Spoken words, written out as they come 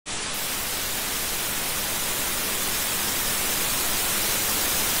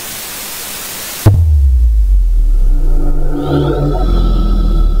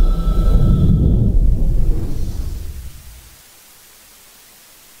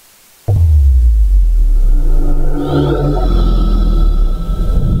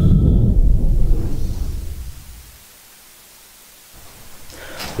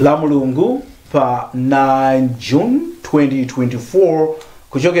la Mulungu pa 9 June 2024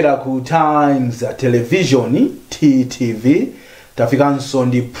 kuchokera ku Times Television TTV tafikanso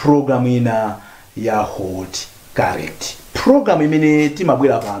ndi program ina ya Hot Current. Program imene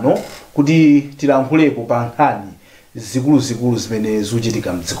timabwera pano kuti tilankhulepo pa nkhani zikulu zimene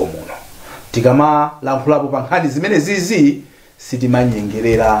zikuchitika mdziko muno. Tikamalankhulapo pa nkhani zimene zizi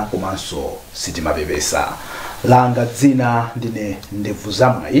sitimanyengerera komanso sitimapepesa. Langa dzina ndine Ndevu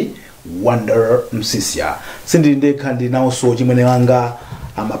Zamwayi Wonder Msisia. Sindili ndekha ndinawonso chimwene wanga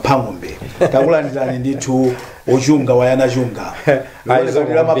amaphang'ombe. Takulandirani ndithu ochunga wayana chunga.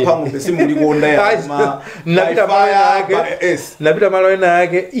 Ayizalira maphang'ombe simulikonda ya napita malo ena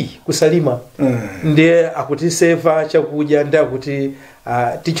yake kusalima. Ndiye akutiseva chakudya ndi akuti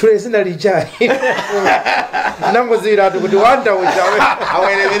tichule zina lijai. Nangozira ati kuti wanda uchawe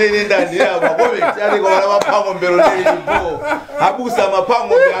awelebelele ndandira makobe cyane ko bana maphang'ombe loteli bo. Abusa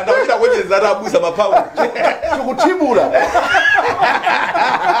maphang'ombe andawita kwenjeza ati abusa maphang'ombe. Chikuthibula.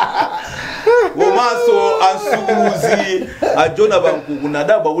 Womaso ansukuluzi ajona bankuku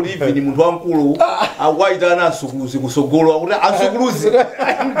nadaba kuti even muntu wankulu akwaita ana ansukuluzi kusogolo akuti ansukuluzi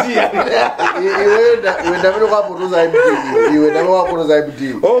ndiye iwe ndamene kwapotoza MD iwe ndamene kwapotoza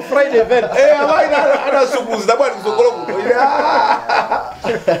MD Friday event awaita ana ansukuluzi dabwati kusogolo kuto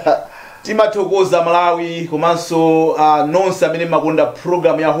timathokoza Malawi komanso nonse amene makonda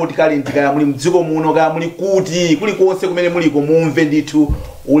program ya Hot Current kaya muli mdziko muno kaya muli kuti kulikonse kumene muliko mumve ndithu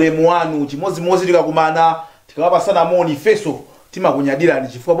ulemu wanu chimodzimodzi tikakumana tikawapasana moni feso timakunyadirani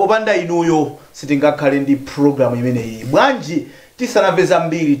chifukwa popanda inuyo sitingakhale ndi program imeneyi. Bwanji tisanamve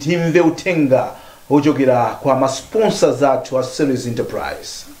zambiri timve uthenga ochokera kwa masponsors athu a Celis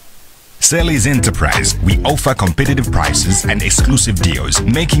Enterprise. Celis Enterprise, we offer competitive prices and exclusive deals,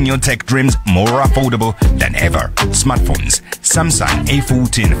 making your tech dreams more affordable than ever. Smartphones, Samsung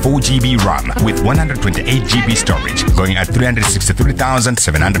A14 4GB RAM with 128GB storage, going at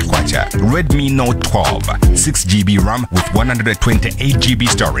 363,700 kwacha. Redmi Note 12, 6GB RAM with 128GB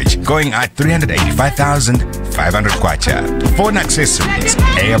storage, going at 385,500 kwacha. Phone accessories,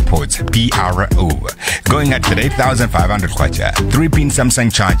 AirPods PRO, going at 38,500 kwacha. 3-pin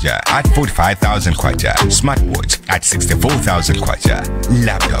Samsung charger at 45,000 kwacha. Smartwatch at 64,000 kwacha.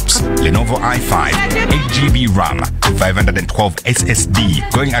 Laptops, Lenovo i5, 8GB RAM, 512 SSD,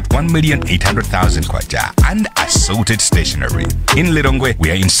 going at 1,800,000 kwacha. And assorted stationery. In Lilongwe,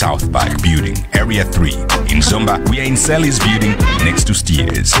 we are in South Park Building, Area 3. In Zomba, we are in Celis Building, next to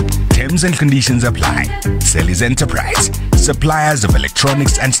Steers. Terms and conditions apply. Celis Enterprise, suppliers of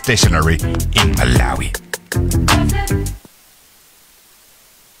electronics and stationery in Malawi.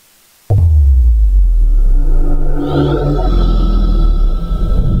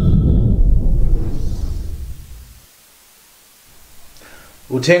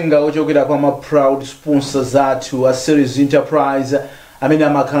 Utenga ochokera kwa ma proud sponsors athu a Celis Enterprise amene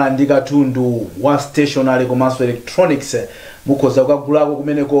amakhala ndi katundu wa stationery komanso electronics. Mukhoza kukagulako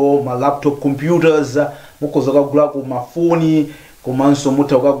kumeneko ma laptop computers, mukhoza kukagulako mafoni komanso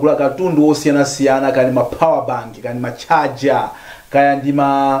mutha kukagula katundu osiyanasiyana kali ma power bank kali ma charger kaya ndi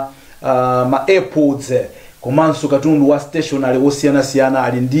ma AirPods komanso katundu wa stationery osiyanasiyana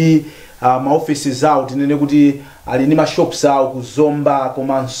ali ndi ma offices awo tinene kuti ali ndi ma shops awo ku Zomba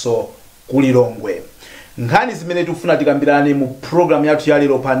komanso ku Lilongwe. Nkhani zimene tikufuna tikambirane mu program yathu ya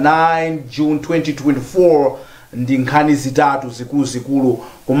lero pa 9 June 2024 ndi nkhani zitatu zikulu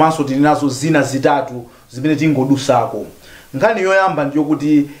komanso tili nazo zina zitatu zimene tingodusako. Nkhani yoyamba ndiyo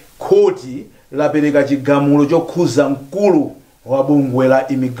kuti khoti lapereka chigamulo chokhuza mkulu wa bungwe la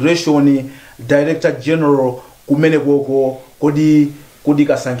Immigration Director General kumene koko kodi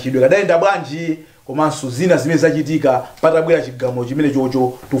kasankhidwe kadayenda bwanji komanso zina zimene zachitika patabwera chigamulo chimene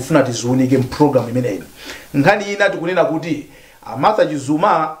chocho tufuna tiziunike mu program imeneyi. Nkhani ina tikunena kuti Martha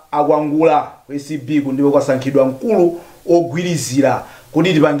Chizuma akwangula ku ACB kundiwe kwasankhidwa mkulu ogwirizira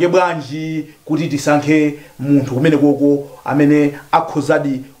kuti tipange bwanji kuti tisankhe munthu kumene koko amene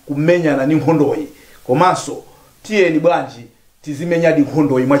akhozadi kumenyana ndi nkhondoyi komanso tiyeni bwanji tizimenyadi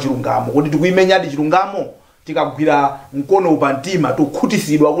nkhondoyi mwachilungamo kuti tikuimenyadi chilungamo tikagwira mkono upantima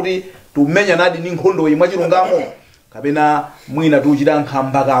tukhutisidwa kuti tumenyanadi ndi nkhondoyi mwachilungamo kapena mwina tuchita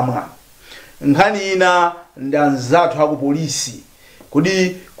nkhamba kamwa. Nkhani ina ndi anzathu aku polisi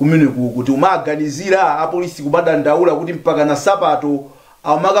kuti kumeneku kuti umaganizira apolisi kumadandaula kuti mpaka na sapato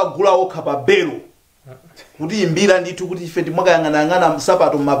amakagula okha pa belo kuti imbira ndithu kuti ife timakayang'anayang'ana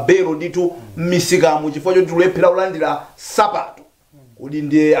sapato mabelo ndithu m'misikamu chifukwa choti tulephera ulandira sapato. Kuti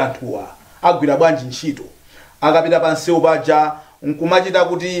ndiye anthuwa agwira bwanji ntchito akapita pansewu paja nkumachita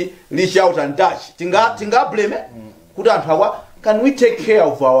kuti reach out and touch tinga blame kuti anthu akwa can we take care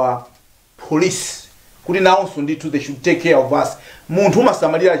of our police kuti nawonso ndithu they should take care of us. Munthu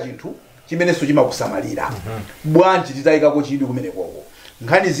umasamalira chinthu chimenenso chimakusamalira. Bwanji titayikako chidwi kumenekoko.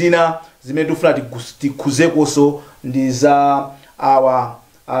 Nkhani zina zimene tikufuna tikhuzekonso ndi za our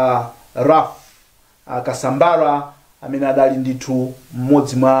Raf Kasambara amene adali ndithu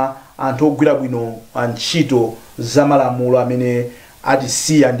mmodzi mwa anthu ogwira bwino ntchito za malamulo amene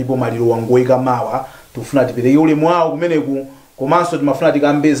atisiya ndipo maliro wangoyika mawa. Tikufuna tipereke ulemu wawo kumeneku, komanso timafuna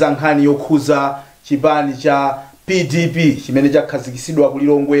tikambeza nkhani yokhuza chipani cha PDP chimene chakhazikisidwa ku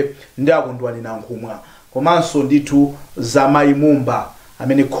Lilongwe ndi akondwani na nkhumwa, komanso ndithu za Mayi Mumba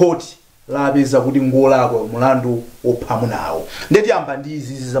amene khoti lapeza kuti ngolakwa mulandu ophamunawo. Ndeti amba ndi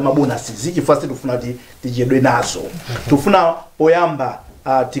izi za mabonasi chifukwa tikufuna tichedwe nazo. Tufuna poyamba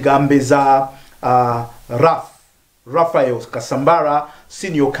tikambeza Rafael Kasambara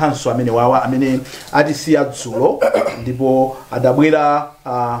senior counsel amene atisiya dzulo ndipo adabwera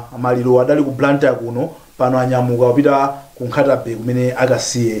maliro adali ku Blantyre kuno, pano anyamuka kupita ku Nkhatabe kumene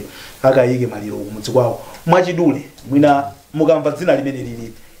akayike maliro kumudzi kwawo. Mwachidule mwina mukamva dzina limene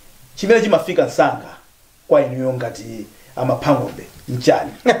lili chimene chimafika msanga kwa inuyo ngati amaphangombe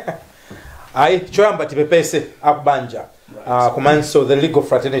nchani? Ayi, choyamba tipepese akubanja komanso the legal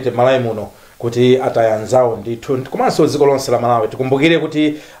fraternity Malawi muno kuti atayanzawo ndithu, komanso dziko lonse la Malawi. Tikumbukire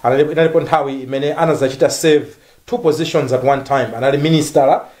kuti inalipo nthawi imene anazachita save 2 positions at one time. Anali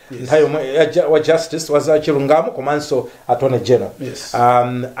minister wa justice was chilungamo komanso attorney general.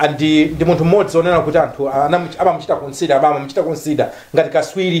 Ndi munthu mmodzi onena kuti anthu amamuchita consider ngati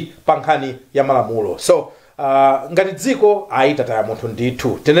kaswiri pa nkhani ya malamulo. So ngati dziko ayitataya munthu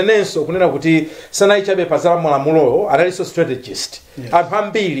ndithu. Tenenenso kunena kuti sanayichabe pa za malamuloyo, analinso strategist. Anthu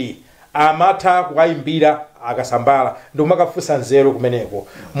ambiri amatha kukayimbira Akasambala ndi kumakafunsa nzeru kumeneko,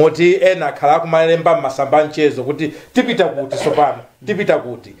 moti ena akhala akumalemba masamba mchezo kuti tipita kuti sopano tipita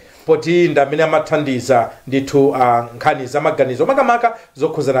kuti poti ndamene amathandiza ndithu nkhani za maganizo makamaka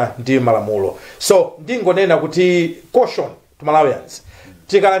zokhuzana ndi malamulo. So ndingonena kuti caution to Malawians,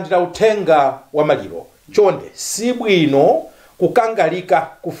 tikalandira uthenga wa maliro chonde sibwino kukangalika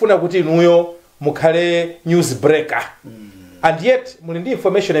kufuna kuti inuyo mukhale news breaker and yet muli ndi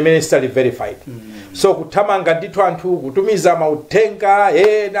information imene still verified. So kuthamanga ndithu anthu kutumiza mauthenga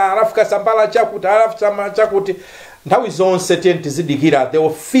na Raf Kasambala chakuti nthawi zonse tizidikira the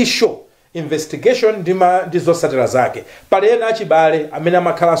official investigation ndi zosatira zake. Pali ena achibale amene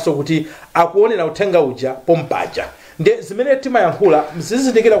amakhalanso kuti akuonera uthenga uja pompaja. Ndi zimene timayankhula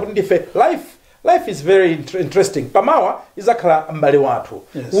mzizindikira kuti ndife life is very interesting. Pamawa izakhala mbale wathu.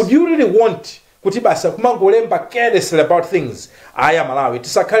 Would you really want kuti basa kumangolemba carelessly about things? Aya Malawi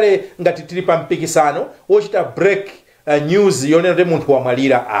tisakhale ngati tili pa mpikisano wochita break news yonena kuti munthu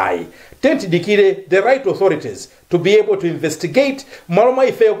wamwalira. Ayi, tentidikire the right authorities to be able to investigate malo mwa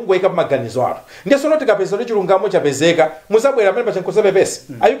ifeyo kungoyika pa maganizo athu. Ndiye tikapeza kuti chilungamo chapezeka muzabwera pamene pachankoza pepesi.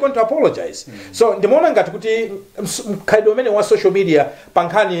 Are you going to apologize? So ndimaona ngati kuti mkhalidwe umene wa social media pa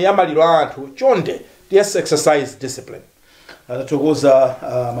nkhani ya maliro a anthu chonde let's exercise discipline. Atatokoza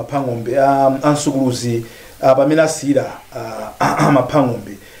maphangombe ansukuluzi pamene asira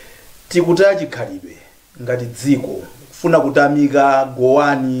maphangombe tikutaya chikhalidwe ngati dziko kufuna kutamika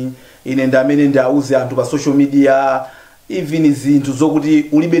gowani. Ine ndamene ndauze anthu pa social media even zinthu zokuti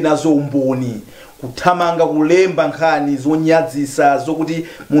ulibe nazo umboni, kuthamanga kulemba nkhani zonyadzisa zokuti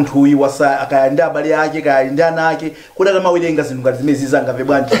munthu uyu akayenda abale ake kayenda ana ake kuti atamawerenga zinthu ngati zimene zizangape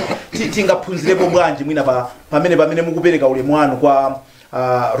bwanji tingaphunzirepo bwanji mwina pamene mukupereka ulemu wanu kwa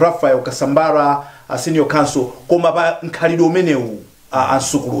Rafael Kasambara senior counsel, koma pa nkhalidwe umenewu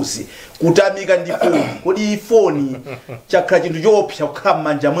ansukuluzi kutamika ndi foni. Kodi foni chakhala chinthu chopsa kukhala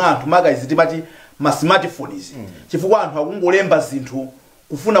m'manja mwa anthu makazi timati ma smartphones, chifukwa anthu akungolemba zinthu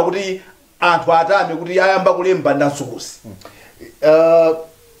kufuna kuti anthu atame kuti ayamba kulemba ndansukuluzi.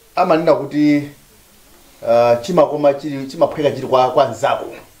 Amanena kuti chimakoma chimaphweka chili kwa nzako.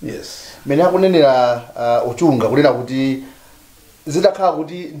 Yes. Mene akunenera uchunga kunena kuti zitakhala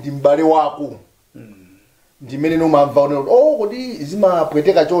kuti ndi mbale wako ndimene nomamva onena kuti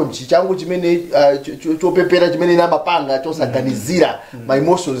zimapweteka chonchi changu chimene chopepera chimene namapanga chosaganizira my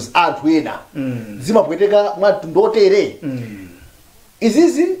emotions anthu ena zimapweteka mwatundotere.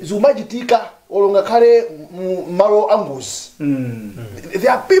 Izizi zikumachitika olonga khale malo anguzi. There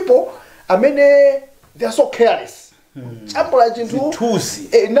are people amene they are so careless. Chambula chinthu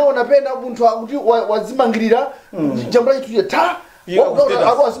naona pena munthu akuti wazimangirira chambula chinthu ta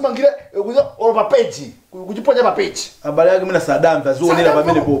wazimangira pa page kuchiponya pa page abale yake mina sadamva zionera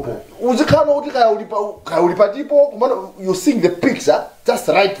pamene popo uzikhala kuti kaya ulipa tipo kumana you seeing the picture just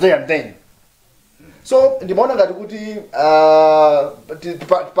right there and then so ndimaona ngati kuti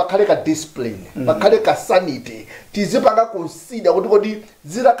pakhale ka discipline pakhale ka sanity tizipanga consider kuti kodi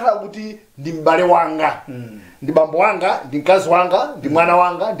zitakhala kuti ndi m'bale wanga ndi bambo wanga ndi mkazi wanga ndi mwana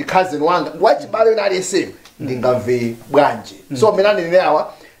wanga ndi cousin wanga ndi wachibale na aliyense ndingamve bwanji so menani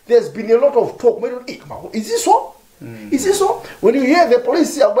neawa there's been a lot of talk is this so is this so when you hear the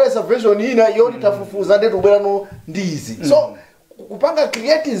police abweza version ina yoti tafufuza ndetu bwerano ndizi so kupanga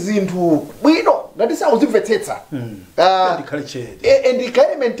create zinthu bwino ngati sauzimvetsetsa and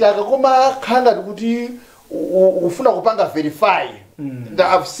element akakoma khanga kuti ufuna kupanga verify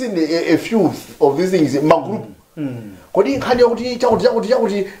that I've seen a few of these things in my group kodi nkhani yakuti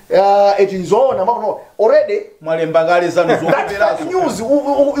chakuti etinzona makono already mwalembangale zanu zopeperazo news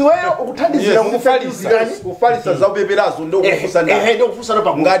iweyo ukuthandizira kufalisa zaupeperazo ndo kufusa ndani ndo kufusa no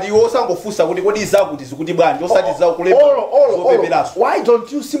pamwe ngati osangofusa kuti kodi zakuti zikuti bwanji osati za kulemba zopeperazo why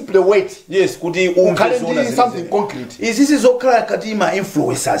don't you simply wait yes kuti umve something concrete izisi zokhala kati ma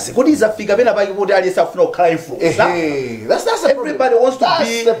influencers kodi zafika pena pake kuti ali safuna kukhala influencer that's the everybody wants to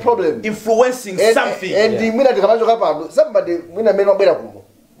be the problem influencing something and mwina tikamacho kapano somebody mwina meno abwera kuno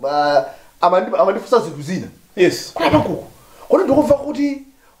amandifusa zinthu zina yes kuna pakuko kodi ndikumva kuti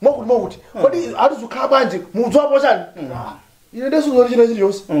mwakuti kodi atizukhala bwanji mudzwapo chani ine ndesuzo china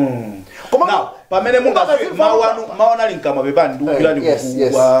chiliyonse koma pamene mawana linkama pepani ndikupirani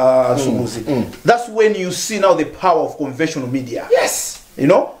kwa Suluzi that's when you see now the power of conventional media yes you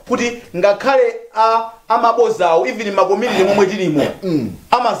know kuti ngakhale amabozawo even makomiti momwe tilimo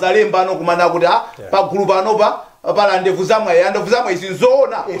amazalemba ano kumana kuti pa group anopa pala ndevu zamwe izi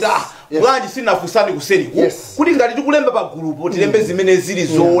nzoona kuti bwanji sinafusani kuseriko kuti ngati tikulemba pa group tilembe zimene zili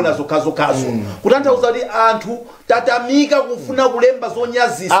zoona zokhazo kuti anthauza kuti anthu tatamika kufuna kulemba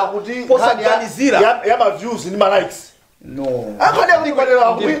zonyazisa posaganizira ya ma views ni ma likes no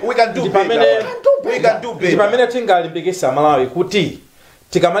we can do better pamene tingalimbikisa Malawi kuti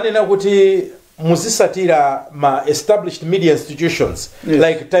tikamanena kuti muzisatira ma established media institutions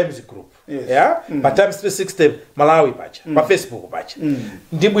like Times Group pa Times 360 Malawi pacha pa Facebook pacha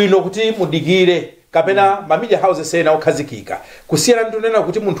ndi bwino kuti mudikire kapena ma media houses ena okhazikika kusiyana ndinena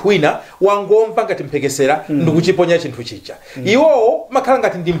kuti munthu wina wangomva ngati mphekesera ndikuchiponya chinthu chicha iwo makhala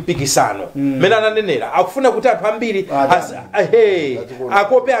ngati ndi mpikisano mena ananenera akufuna kuti anthu ambiri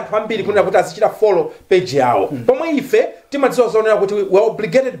akope anthu ambiri kunena kuti azichita follow page yawo pomwe ife timadziwa zonena kuti we are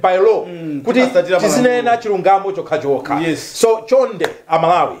obligated by law kuti tizinena chilungamo chokha so chonde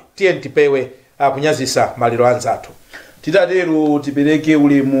Amalawi tiye tipewe kunyazisa maliro anzathu titatero tipereke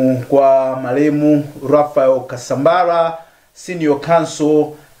ulemu kwa malemu Rafael Kasambara senior counsel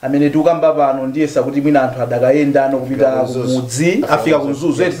amene tukamba pano ndiyesa kuti mwina anthu adakayenda ano kupita kumudzi afika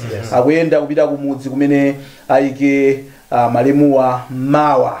kumzuzu akuyenda kupita kumudzi kumene ayike malemuwa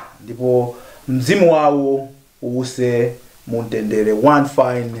mawa ndipo mzimu wawo uwuse mumtendere one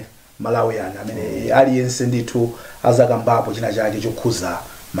fine Malawian amene aliyense ndithu azakambapo china chake chokhuza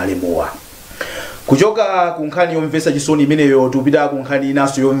malemuwa kuchoka kunkhani yomvesa chisoni imeneyo tupita kunkhani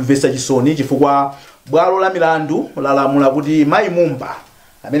inaso yomvesa chisoni chifukwa bwalo la milandu lalamula kuti Mai Mumba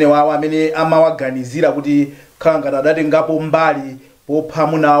amene amawaganizira kuti khala ngati adatengapo mbali popha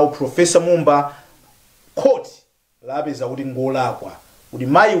munawo Professor Mumba court lapeza kuti ngolakwa kuti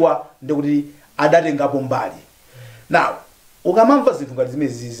mayiwa ndikuti adatengapo mbali now ukamamva zinthu ngati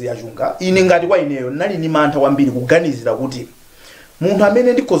zimezi yachunga ine ngati kwa ineyo nali ni mantha kwambiri kuganizira kuti munthu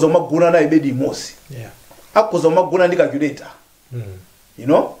amene ndikoza kumaguna naye bedi imosi akoza kumaguna ndi calculator you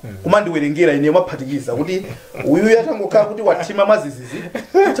know kuma ndiwerengera ine maphatikiza kuti uyu yatangokhala kuti wathima mazizizi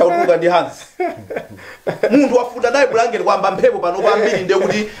tautuka ndi hands munthu wafuta naye bulangeti kwamba mphepo pano kwambiri ndiye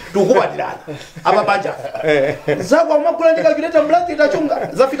kuti tikupatirana apa banja zakwa kumaguna ndi calculator bulangeti achunga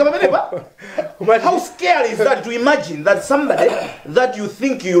zafika pamenepa how scary is that to imagine that somebody that you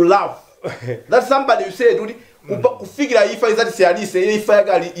think you love that somebody you say kuti kufikira ifa izati sialise ifa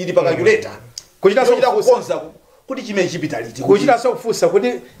yakali ili pa calculator kuchita kukonza kuti chimene chipitality kuchita kufusa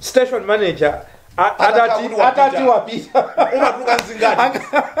kuti station manager atati wapita umatuka nzingati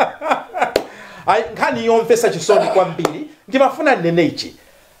nkhani yomvesa chisoni kwambiri ndimafuna nenechi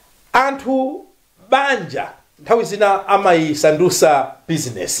anthu banja nthawi zina amayisandusa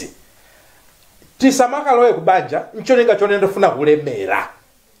business tisamakalowe kubanja ncholinga chonena ndofuna kulemera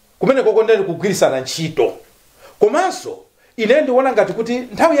kumene koko ndeni kugwirisana ntchito komanso ine ndiona ngati kuti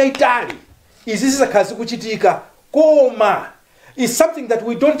nthawi yayitali izi zisakhazi kuchitika koma is something that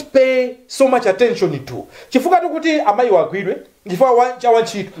we don't pay so much attention to chifukwa kuti amayi wagwidwe chifukwa cha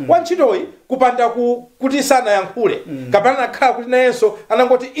wantchitoyi kupanda kuti sana yankhule kapena nakhala kuti nayenso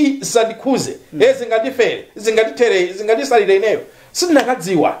anangoti zandikhuze zingandifere zinganditere zingandisalire ineyo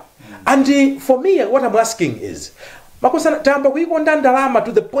sindinakadziwa. And for me what I'm asking is makosana tamba kuikonda ndalama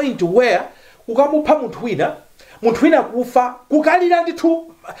to the point where ukamupha munthu wina kufa kukalira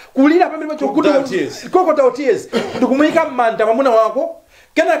ndithu kulira pamene pachokuti kokota tears ndikumuyika m'manda mwamuna wako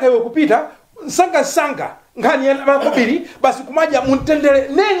kenaka iwe kupita msanga nkhani ya makobiri basi kumadya muntendere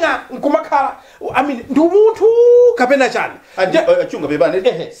nenga nkumakhala I mean ndi munthu kapena chani achunga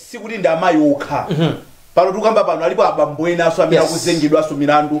pepane sikuti ndi amayi okha pano tukamba pano alipo abambwena aso amene akuzengedwa aso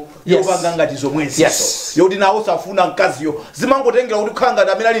milandu yopanga ngati zomwezi yoti nawo safuna mkaziyo zimangotengera kuti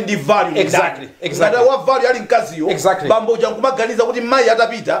khanga amene ali ndi value exactly ngati wa value ali mkaziyo bambo jankumaganiza kuti mayi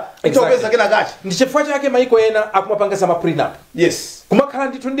atapita itopeza kena kachi ndi chifukwa chake maiko ena akumapangasa ma prenup kumakhala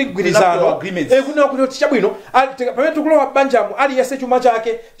ndithu ndi mgwirizano kunena kuti chabwino pamene tikulowa banjamu aliyese chuma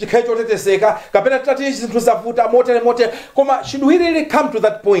chake chikhale chotetezeka kapena tati zinthu zavuta motere koma should we really come to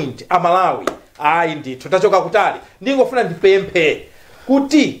that point Amalawi ayi ndithu tachoka kutali ndingofuna ndipemphe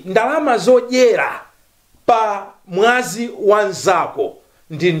kuti ndalama zodyera pa mwazi wanzako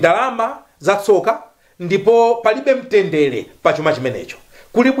ndi ndalama zatsoka ndipo palibe mtendere pa chuma chimenecho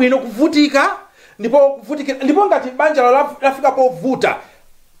kuli bwino kuvutika ndipo ngati banja lafika povuta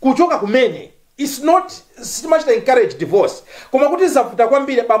kuchoka kumene it's not much to encourage divorce koma kuti zavuta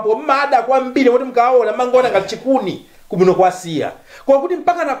kwambiri bambo mmada kwambiri kuti mkaona mangona ngati chikuni kubwino kwasiya koma kuti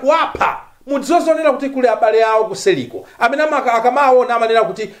mpaka na kuapha mudzozonera kuti kule abale awo kuseliko amene akamaona amanena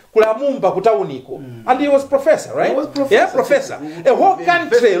kuti kula mumba kutauniko and he was professor right professor a whole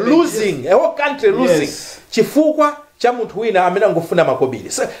country losing chifukwa cha munthu wina amene angofuna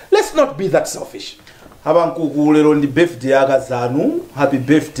makobiri so let's not be that selfish. Abankuku lero ndi birthday akazanu happy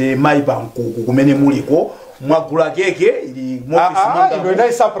birthday mai bankuku kumene muliko mwagula keke ili mofisi mwanga ndio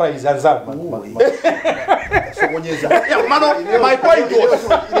ndai surprise anzangu sokonyeza mano my point was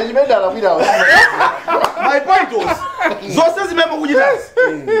inajimenda alawira my point was zose zimemo kujitasi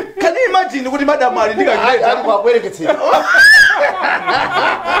can you imagine kuti madam ali ndikakileta ali kwa bwereketsera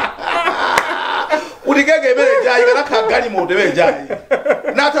ulikeke imene jayi kana kagali moto imene jayi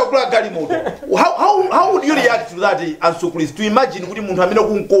nata kula gali moto how would you react to that answer please to imagine kuti munthu amene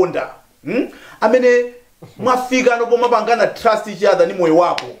kunkonda amene mwafika no pomwe pangana trust each other ni moyo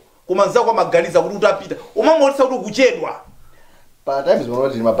wako koma nzako amaganiza kuti utapita umangolisa kuti ukuchedwa pa times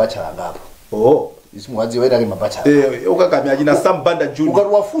mwanoti ni mabachelor ngapo isimwazi wena ni mabachelor ukakamya jina Sambanda Junior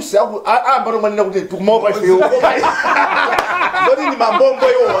ukatwafusi amba manena kuti tukumopa ife ndoti ni mambombo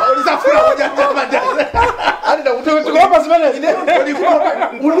yo ulisafuna kuja kama ndaza ani ndakutopa zimene uli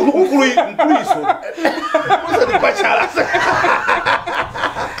mkuluiso usa ni bachelor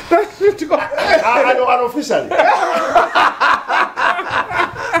unofficially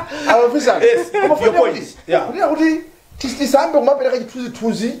yes your point kuna kuti tisambe kumapereka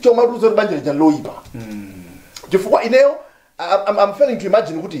chithunzi chomatuzo libanja lija loyipa chifukwa ineyo I'm failing to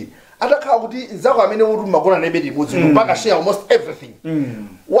imagine kuti atakhala kuti nzako amene uri makona nebedi mudzi mpaka share almost everything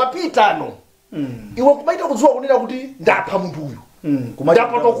wapitano iwe kumaita kuzuwa kunena kuti ndapha munthu uyu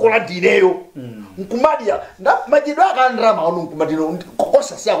ndapotokola ndineyo nkumadya majidwa akandrama ono nkumadino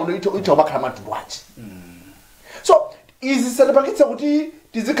kosa siya kuno ito bakhala matundu achi so izi sanapakitsa kuti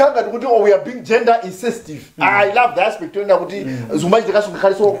tizikanga kuti we are being gender insensitive I love the aspect when kuti zumaji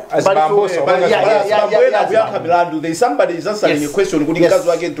kasunkhali so there is somebody is answering a question kuti nkazi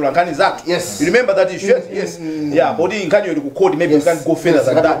wake ntulankani zake you remember that issue yes yeah body nkani yoli ku code maybe you can go further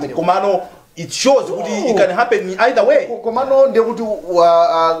than that komano it shows kuti it can happen either way komano ndiye kuti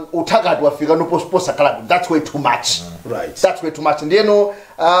uthakati wafika no posa kala that's way too much right that's way too much ndiyeno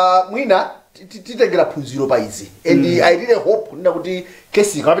mwina titengera phunziro pa izi and I really hope kuti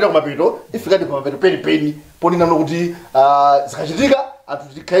kesi ikapita kumapeto ifika ndi kumapeto peni ponina nokuti zikachitika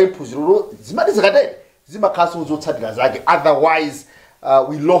atutikai phunziro zimati zikatete zimakhaso zotsatira zake otherwise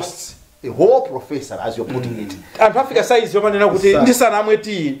we lost the whole professor as you're putting it anthu afika size yomanena kuti ndisana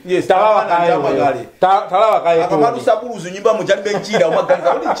amweti talawa kaye akamatu sabuluzu nyimba mujalibe nchira umaganiza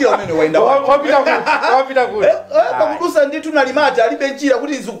kuti nchira umene waenda wapita kuti pakudusa nditu nalimata alibe nchira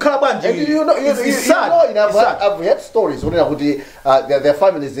kuti zikukhala bwanji I've heard stories kunena kuti their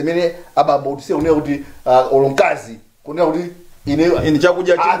families zimene abambo utise kunena kuti olonkazi kunena kuti ine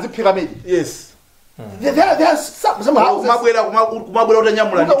chakudya aziphika medi yes there's some houses kumabwera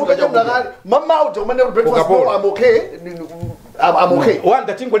utanyamula ndituka chakudya mama out kumene breakfast I'm okay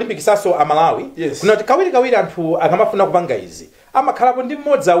wanda tingolimbikitsaso Amalawi kuna kawiri anthu akamafuna kupanga izi amakhalapo ndi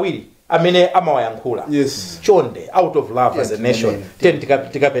mmodzi awiri amene amawayankhula chonde out of love as a nation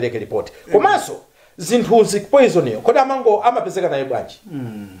tikapereke report komanso zinthu zikupoisoniyo kodi amango amapezeka naye bwanji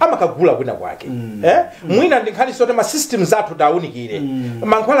amakagula kwina kwake mwina ndikhali sote ma systems athu tawunikire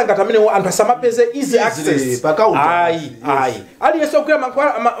mankhwala ngati amene anthu asamapeze easy access ayi aliyense ogula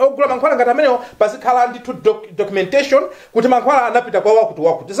mankhwala ngati amenewo pazikhala ndithu documentation kuti mankhwala anapita kwa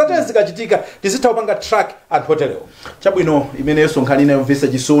wakuti zatezi zikachitika tizitha kupanga track anthu oterewo chabwino imenenso nkhani inayomvetsa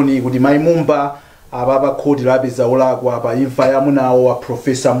chisoni kuti mayi Mumba apa khoti lapeza olakwa pa imfa ya munawo wa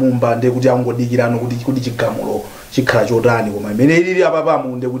Professor Mumba ndiye kuti angodikirano kuti chigamulo chikhala chotani koma imene ilili apa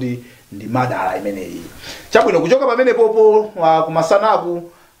pamunde kuti ndi madala imeneyi chabwino kuchoka pamene popo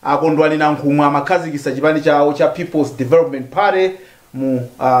kumasanaku akondwani na nkhumwa amakhazikitsa chipani chawo cha People's Development Party mu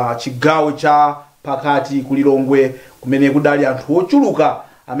chigawo cha pakati kulilongwe kumene kudali anthu ochuluka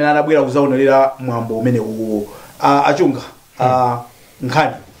amene anabwera kuzaonelera mwambo umene uwo achunga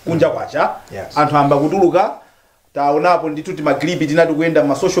nkhani kunja kwacha anthu amba kutuluka taonapo ndithu timagripi tinati kuyenda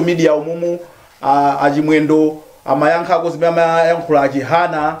ma social media umumu achimwendo amayankhako zimene amayankhula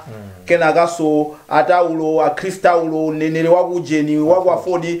achihana kenakaso ataulo akristaulo nenere wakujeni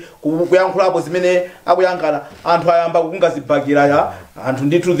wakwafodi kuyankhulapo zimene akuyankhana anthu ayamba kukunga zibhakira anthu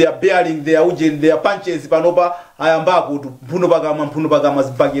ndithu they are bearing their ujeni their punches panopa ayambako mphuno pakamwa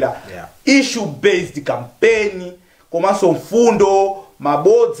zibhakira issue based campaign komanso mfundo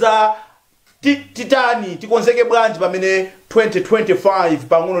mabodza titani tikonzeke bwanji pamene 2025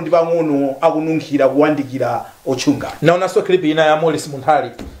 pang'ono ndi pang'ono akununkhira kuwandikira ochunga naonanso clip ina ya Morris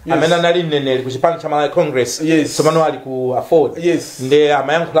Munthali amene anali mneneri ku chipani cha Malawi Congress tsopano ali ku afford ndi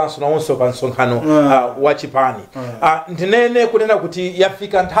amayankhulanso nawonso pa msonkhano wa chipani ndinene kunena kuti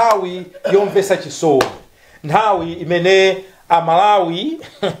yafika nthawi yomvetsa chisoni nthawi imene amalawi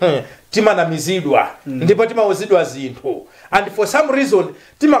timanamizidwa ndipo timauzidwa zinthu and for some reason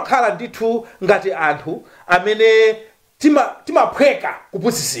timakhala ndithu ngati anthu amene timaphweka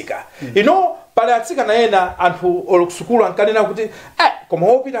kupusisika pali atsikana ena anthu olokusukulu ankanena kuti koma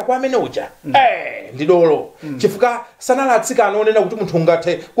wopita kwa amene uja ndidolo chifukwa sanala atsikana onena kuti munthu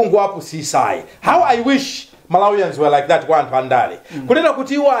ungathe kungowapusisayi how I wish Malawians were like that kwa anthu andale kunena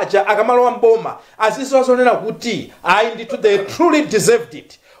kuti iwo aja akamalowa mboma azizonena kuti ndithu they truly deserved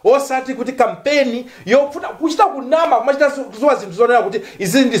it osati kuti kampeni yofuna kuchita kunama kumachita kuzowa zinthu zonena kuti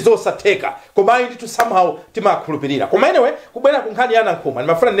izi ndi zosatheka koma ndithu somehow timakhulupirira koma anyway kubwera kunkhani ya Nankhumwa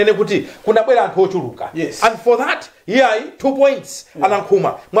ndimafuna ndinene kuti kunabwera anthu ochuluka and for that here 2 points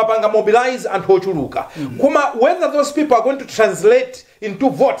Nankhumwa mwapanga mobilize anthu ochuluka koma whether those people are going to translate into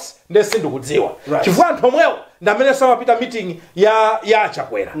votes ndesindikudziwa chifukwa anthu omwewo ndamene samapita meeting ya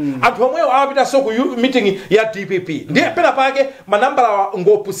Chakwera anthu omwewo amapita so ku meeting ya DPP ndiye pena pake manambala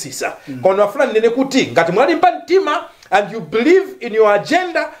ngopusisa koma ndimafuna ndinene kuti ngati mwalimba mtima and you believe in your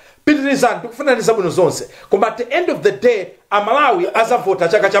agenda pitirizani tikufuna zabwino zonse koma at the end of the day amalawi azavota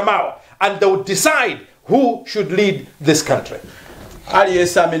chaka chamawa and they will decide who should lead this country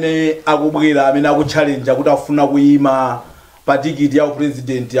aliyense amene akubwera amene akuchallenge kuti afuna kuyima pa ticket ya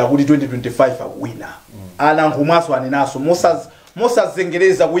president akuti 2025 akuwina Nankhumwaso anenaso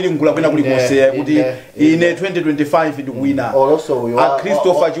mosazengereza kuyilingula kwina kuli konse kuti ine 2025 ndikuwina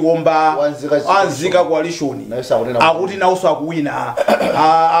Christopher Chiwomba anzika coalition akuti nawso akuwina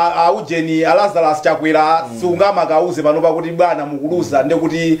aujeni Lazarus Chakwera sungama kauze panopa kuti bwana mukuluza nde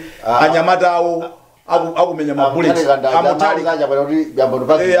kuti anyamata awo akumenya mabullet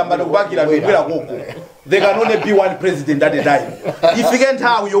amotali yambana kupakira ndibwera koko there can only be one president at a time ifike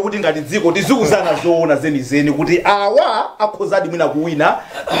nthawi yokuti ngati dziko tizikuzana zoona zenizeni kuti awa akhozadi mwina kuwina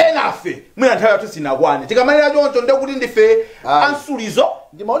enafe mwina nthawi yathu sinakwane tikamanira choncho nde kuti ndife ansulizo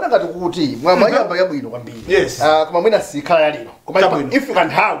ndimaona ngati kuti mwamayamba yabwino kwambiri koma mwina sikhala yalino koma ifika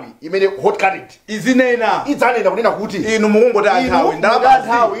nthawi imene hot current izinena idzanena kunena kuti inu mukungoti nthawi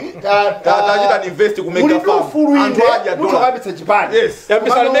nthawi tachita invest ku mega farm anthu aja dola kabitsa chipani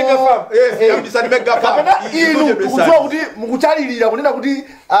yambisa mega farm yambisa mega farm inu kuzoa kuti mukuchalilira kunena kuti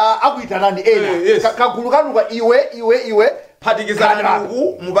akuitanani ena kagulu kanuka iwe phatikizana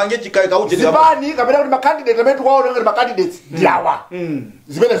nuku mupange chikae kauje zipani kapena kuti makandidate amene tikuwaona ngati makandidates ndiawa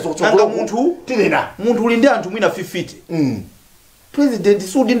zimene zotsogolo munthu tinena munthu uli ndi anthu mwina 50 president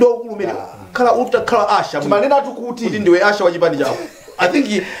sudi ndo kulumene khala utakhala asha timanena atu kuti ndiwe asha wa chipani chako I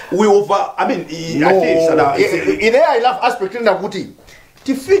think we over I mean I love aspect ina kuti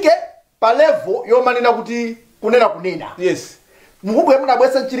tifike pa level yomanena kuti kunena mukubwe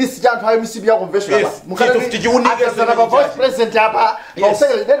munabwesa nchirisi cha anthu ayo misibi ya convention hapa mukazana pa vice president hapa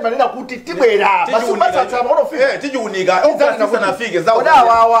pausele ndeni manena kuti tibwera basubasa tsama ono fika tijiunika ukasisa nafike zawo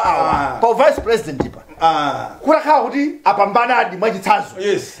pa vice president hapa kulakhala kuti apambanadi mwachitsanzo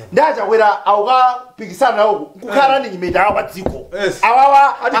Yes. ndachakwera awukapikisana nawo kukhala ndi nyimeta awo pa dziko Yes.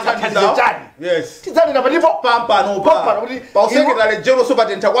 awawa Atithandiza. akathandiza chani Yes. tidzanena patipo Pampano Pampano kuti pa usekretary general so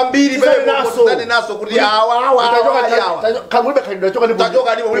patentha kwambiri pele naso kuti awa kamulibe khalidwe choka ndipo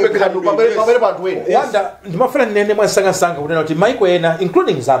Tachoka ndipo mulibe khalidwe, yes. pamene panthu ena wanda ndimafuna ndinene mwasangasanga kunena kuti maiko ena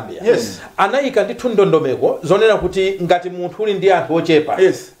including Zambia Yes. anayika ndithu ndondomeko zonena kuti ngati munthu uli ndi anthu ochepa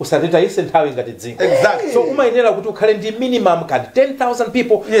Yes. usatitayise nthawi ngati dziko Exactly. so umayenera kuti ukhale ndi minimum kadi 10,000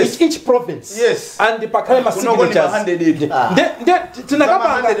 people Yes. each province Yes. and pakhale ma Kunoko ni ma 100 signatures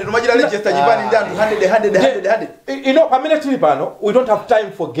tinakapanga tumachita register chipani ndi anthu 100 you know pamene tili pano we don't have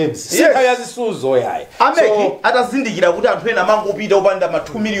time for games Yes. sika yazisuzo yayi ameki atazindikira kuti anthu ena mangopita upanda ma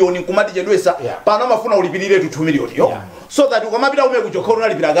 2 million kumati chedwesa Yeah. pano amafuna ulipirire tu 2 million yo Yeah. so that ukamapita umene kuchokhala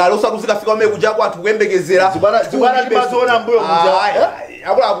unalipira kale usakuzika fika umene kujako anthu kuyembekezera zibwana limazoona mbuyo muja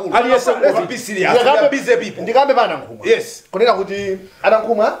akuluakulu Aliyese busy people ndikambe pana nkhumwa Yes. kunena kuti ana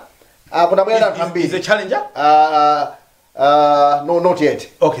nkhumwa kunabwera anthu is a ambiri challenger. No, not yet.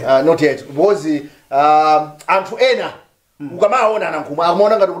 Okay. Not yet. Because anthu ena ukamaona ana nkhumwa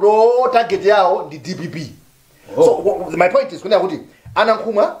amaona ngati kuti target yawo ndi DPP. So my point is kunena kuti ana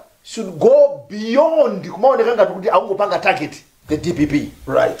nkhumwa should go beyond kumaoneka ngati kuti akungopanga target the DPP.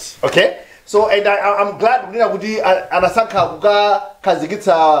 Right. Okay? So and I'm glad kunena kuti anasankha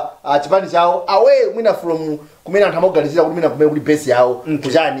kukakhazikitsa chipani chawo away mwina from kumene anthu amakuganizira kuti mwina kumene kuli base yawo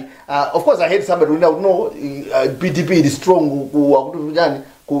kuchani. Of course I heard somebody kunena kuti no PDP is strong ku kuchani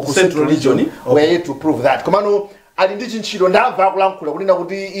ku Central region. Okay. We are yet to prove that. Komano ali ndi chinchiro ndamva akulankhula kunena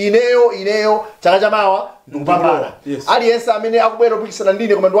kuti ineyo chaka chamawa ndikupambana. Yes. Aliyense amene akubwera kupikisana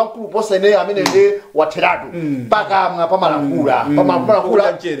ndine koma ndi wamkulu posa ineyo amene ndi watheratu pakamwa pamalankhula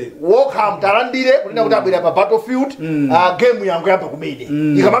pamalankhula wokha mtalandire kunena kuti abwera pa battlefield game yangu yamba kumene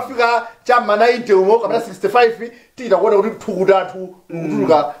ikamafika chamma 90 umo kapena 65 tita kuona kuti thukutathu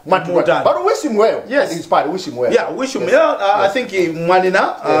kutuluka mwatuluka but wish him well. Yes. Inspired, wish him well. Yeah, wish him well. I think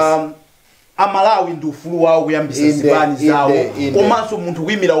mwanena amalawi ndi ufulu wawo kuyambisa zipani zawo komanso munthu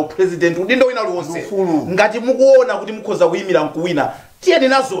kuyimira upresident udindo wina uliwonse ngati mukuona kuti mukhoza kuyimira nkuwina tiyeni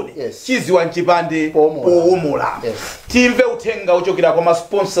nazoni chiziwa mchipande powomula timve uthenga uchokera kwa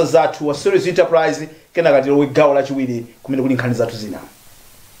masponsors athu wa Series Enterprise kenaka tilowe gawo lachiwiri kumene kuli nkhani zathu zina.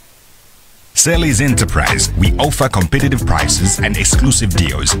 Selly's Enterprise, we offer competitive prices and exclusive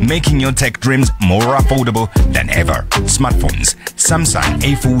deals, making your tech dreams more affordable than ever. Smartphones, Samsung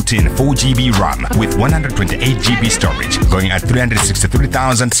A14 4GB RAM with 128GB storage, going at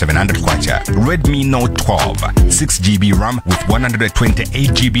 363,700 kwacha. Redmi Note 12, 6GB RAM with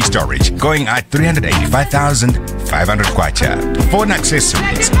 128GB storage, going at 385,500 kwacha. Phone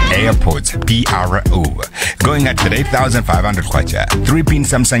accessories, AirPods PRO, going at 38,500 kwacha. 3-pin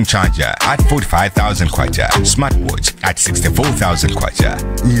Samsung charger at 45,000 kwacha. Smartwatch at 64,000 kwacha.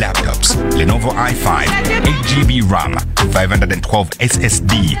 Laptops, Lenovo i5, 8GB RAM, 512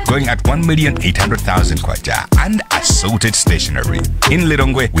 SSD, going at 1,800,000 kwacha. And assorted stationery. In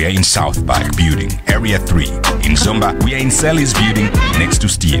Lilongwe, we are in South Park Building, Area 3. In Zomba, we are in Selly's Building, next to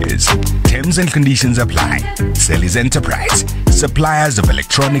Steers. Terms and conditions apply. Selly's Enterprise, suppliers of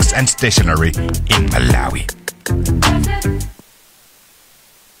electronics and stationery in Malawi.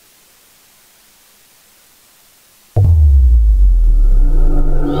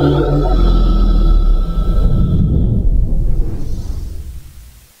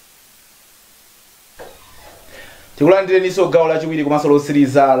 tikulandire niso gawo lachiwiri komanso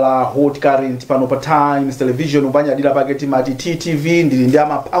losiriza la Hot Current pano pa Times Television upanyadira paketi mati TTV ndili ndi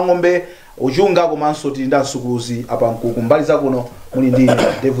amaphang'ombe uchunga komanso tili ndi asukuluzi apa mkuku mbali zakuno muli ndi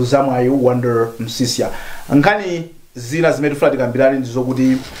Devu Zamwayo Wonder Msisia. Nkhani zina zimene tifuna tikambirane ndi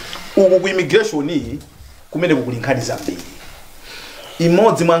zokuti uku ku immigration kumene kuli nkhani zambiri.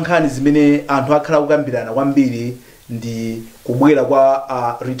 Imodzi mwa nkhani zimene anthu akhala kukambirana kwambiri ndi kubwera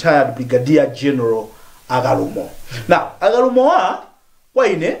kwa retired Brigadier General Akalumo. Now, Akalumo kwa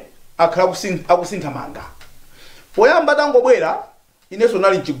ine akhala akusintha manga. Poyamba tangobwera ineso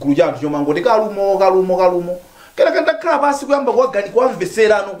nali chigulu cha anthu chomangoti Kalumo. Kena kandakhala pasi kuyamba kwagani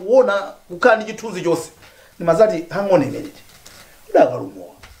kwamvesera ano kuona kukhala ndi chithunzi chonse. Nimazati hang on a minute. Uda Akalumo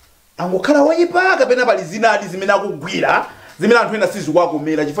angokhala woyipa kapena pali zinadi zimene akugwira zimene anthu ena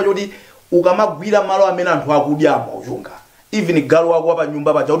sizikwakomera chifukwa choti ukamagwira malo amene anthu akudyamo uchunga. Even galu wako apa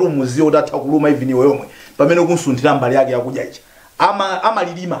nyumba pacha kuti umuziyo utatha kuluma even iwe yomwe pamene kunsunthira mbali yake yakudya ichi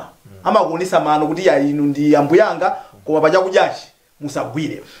amalilima amakuonesa mano kuti ya inu ndi ambuyanga koma pacha kudyachi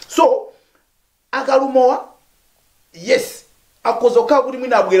musagwire. So Akalumowa yes akhoza kukhala kuti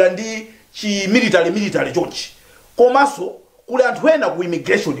mwina abwera ndi chi military chonchi komanso kuli anthu ena ku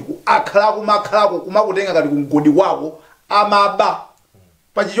immigration ku akhalako kumakutenga kati ku mgodi wako amaba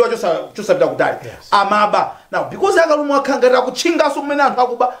pachichiwa chosapita kutali amaba now because akalumo akhangati akutchingaso mmene anthu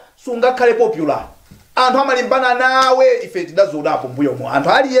akuba sungakhale popular anthu amalimbana nawe ife tidazodapo mbuyo mo anthu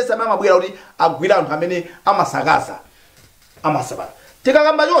aliyense amene amabwera kuti agwira anthu amene amasakaza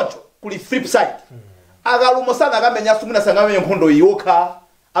tikakamba choncho kuli flip side akalumo sanakamenyanso mwina sangamenya nkhondo yokha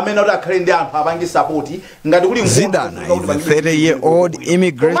amene kuti akhale ndi anthu apange support ngati kuli Zidane is a 30-year-old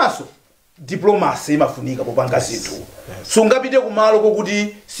immigrant. Komanso diplomacy imafunika popanga zinthu sungapite kumalo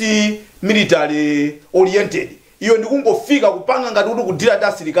kokuti si military oriented iyo ndikungofika kupanga ngati kuti kudira ndi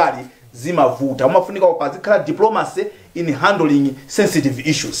asilikali zimavuta umafunika kupazikhala diplomacy in handling sensitive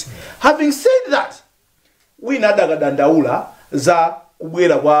issues. Having said that, wina adakadandaula za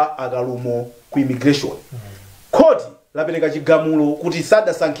kubwera kwa akalumo ku immigration. Koti lapereka chigamulo kuti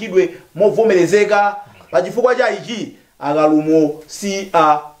sadasankhidwe movomerezeka pachifukwa cha ichi akalumo si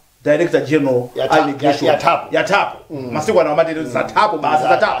a Director General Immigration yatapo masiku ana matero zatapo basi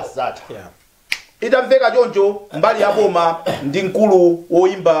zatapo itamveka choncho mbali ya boma ndi mkulu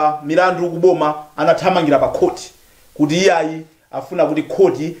woimba milandu kuboma anathamangira pa koti kuti iyayi afuna kuti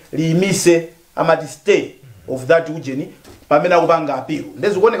koti liyimise amati stay of that ujeni pamene akupanga apilu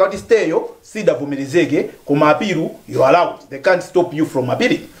ndezikuoneka kuti stay yo sidavomerezeke koma apilu you allowed, they can't stop you from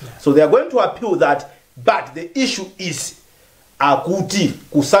appealing. So they are going to appeal that, but the issue is akuti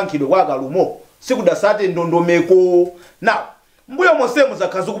kusankhidwe kwa akalumo sikudasate ndondomeko. Now mbuyo mosemu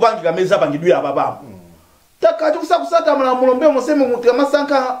zakhazi kupangika meza pangidwira apapamu takati kusakusata malamulo mbuyo mosemu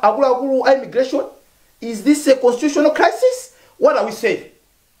kamasankha akuluakulu a immigration. Is this a constitutional crisis? What are we saying?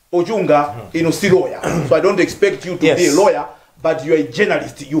 Ochunga ino si lawyer, so I don't expect you to be a lawyer, but you are a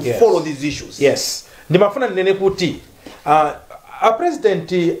journalist, you follow these issues. Yes, ndimafuna ndinene kuti a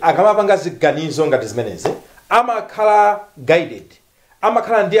president akamapanga ziganizo ngati zimenezi amakhala guided,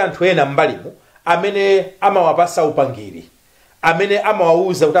 amakhala ndi anthu ena mbalimu amene amawapasa upangiri, amene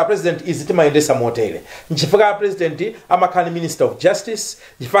amawauza kuti a president izi timayendesa motere. Nchifukwa a president amakhala ndi minister of justice,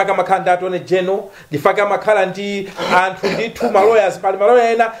 nchifukwa amakhala ndi attorney general, nchifukwa amakhala ndi anthu ndithu lawyers pali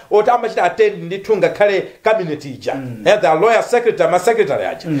lawyer ena oti amachita attend ndithu ngakhale cabinet ija. The lawyer secretary, ma secretary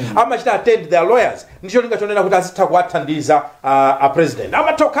aja amachita attend their lawyers. Ndicho linga chonena kuti azitha kuwathandiza a president.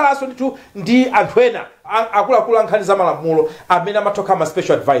 Amatokhalanso ndithu ndi anthu ena akuluakulu ankhani za malamulo amene amatokha ma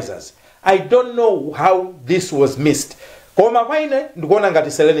special advisors. I don't know how this was missed. Koma kwaine ndikuona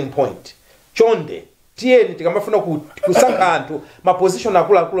ngati selling point. Chonde tiyeni tikamafuna kusankha anthu ma position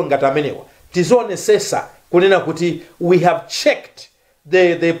akuluakulu ngati amenewa tizonesesa kunena kuti we have checked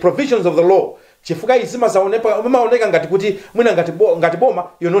the provisions of the law. Chifukwa izima zaoneka ngati kuti mwina ngati boma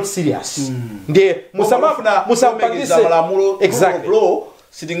you're not serious. Ndiye musapangise malamulo law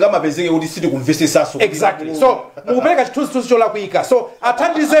sitingamapezeke kuti siti kumvesesaso. Exactly. So mukupereka chithunzi cholakwika. So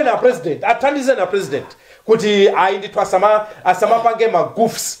athandizeni a president kuti ayi ndithu asamapange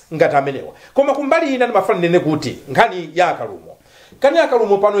magoofs ngati amenewa. Koma kumbali ina ndimafuna nene kuti nkhani ya akalumo. Kani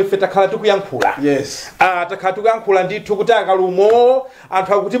akalumo pano ife takhala tikuyankhula. Yes. Takhala tikuyankhula ndithu kuti akalumo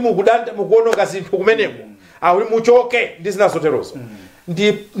anthu akuti mukuononga zinthu kumeneko. Kuti muchoke ndi zina zoterozo.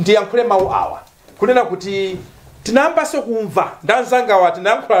 Ndiyankhule mawu awa. Kunena kuti tinambaso kumva ndanzangawa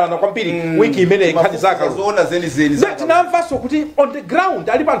tinayankhulana kwambiri wiki imene ikhani zaka zona zeni tinamvaso kuti on the ground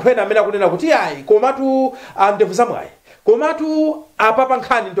ali panthu ena amene akunena kuti ayi komatu ndevu zamwayi komatu apapa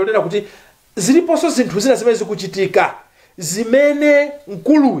nkhani ndonena kuti ziliponso zinthu zina zimene zikuchitika zimene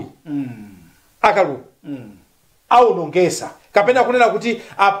mkuluwi akalumo aunongesa kapena kunena kuti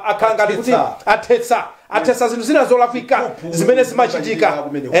akhangati kuti athetsa zinthu zina zolakwika zimene zimachitika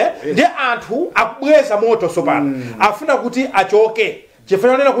ndi anthu akubweza moto sopano afuna kuti achoke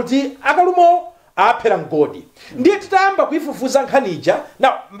chifukwa kunena kuti akalumo aphera mgodi. Ndiye titayamba kuifufuza nkhanija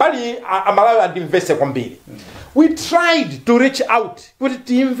na mbali amalawi andimvese kwambiri. We tried to reach out kuti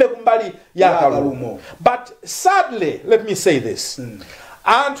timve kumbali ya akalumo, but sadly let me say this,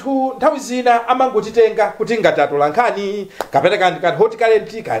 anthu nthawi zina amangotitenga kuti ngati atola nkhani kapena kandi hot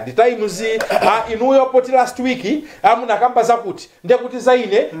current kandi times inuyo poti last week amunakamba zakuti ndiye kuti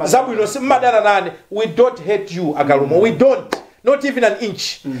zaine zabwino simmadana nane. We don't hate you akalumo, we don't, not even an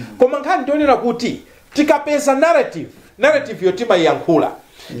inch. Koma nkhani ndionera kuti tikapeza narrative yotima yankhula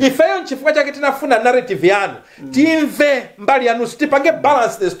ifeyo nchifukwa chake tinafuna narrative yanu timve mbali yanu tipange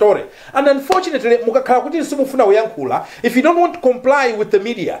balance the story. And unfortunately mukakhala kuti simufuna kuyankhula, if you don't want to comply with the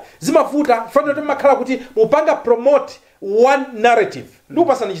media zimavuta fano timakhala kuti mupanga promote one narrative.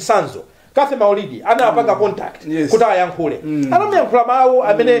 Ndikupasani chisanzo Kathy Maulidi anapanga contact Yes. kuti ayayankhule anamuyankhula mawu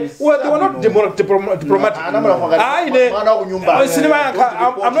amene they were not diplomatic aine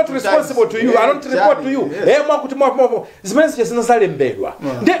sinimayankha I'm not responsible to you I don't report to you mwakuti zimene zija zinazalembedwa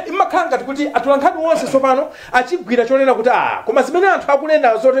ndi imakhala ngati kuti atolankhani onse tsopano achigwira chonena kuti koma zimene anthu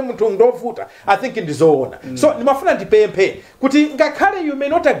akunena zoti munthu ndovuta I think ndizoona so ndimafuna ndipemphe kuti ngakhale you may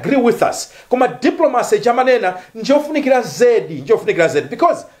not agree with us koma diplomacy chamanena njofunikira zedi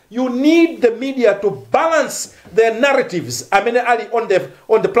because you need the media to balance their narratives amene ali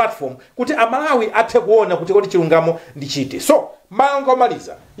on the platform kuti amalawi athe kuona kuti chilungamo ndi chiti so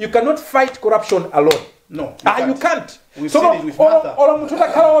maliza you cannot fight corruption alone No, you can't. We've So seen it with Martha. ola muthu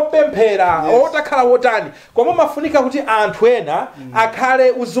takhala wopemphera otakhala wotani koma mafunika kuti anthu ena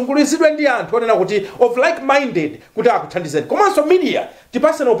akhale uzungulizidwe ndi anthu onena kuti of like minded kuti akuthandizeni komanso media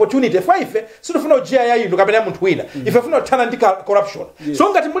tipase an opportunity fa ife sitifuna ujia ya inu kapena munthu wina ife funa kuthana ndi corruption so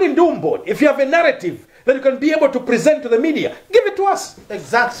ngati muli ndi umboni if you have a narrative that you can be able to present to the media give it to us.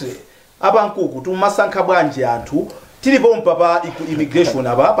 Exactly. Abankuku tumasankha bwanji anthu tilipo mpapa immigration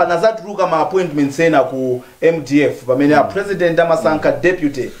apa panazatuluka ma appointments ena ku MDF pamene a president amasankha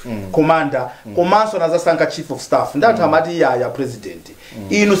deputy commander komanso nazasankha chief of staff ndathu amati ya president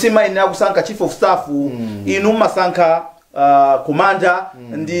inu simayenera kusankha chief of staff inu masankha commander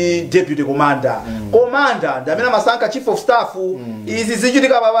ndi deputy commander commander ndamene masankha chief of staff izi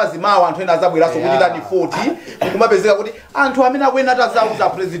zichitika babazi mawa anthu ena azabweraso kuchita ndi 40 kumapezeka kuti anthu amene akwena atazauza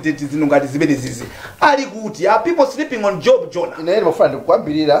president zino ngati zimene zizi ali kuti people sleeping on job Jonah ine mafuna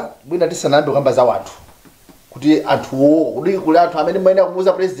ndikukwambirira bwina tisanambe kamba za wanthu kuti anthuwo kuli anthu amene mayenera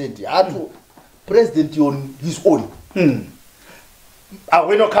kumuuza president anthu president on his own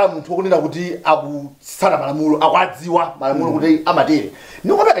aweno khala munthu okunena kuti akusala malamulo akwadziwa malamulo kuti amatere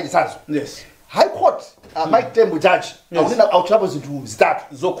nikopeka chisanzo yes high court Mike Tembo judge akunena autrapo zinthu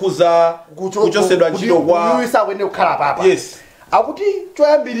zitatu zokhuza kuchosedwa ntchito kwa uyisa awene kukhala papa yes akuti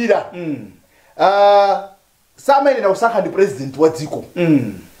choyambirira samayenera kusankha ndi president wa dziko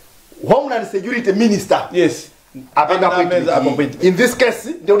homeland security minister yes apanga appointment in this case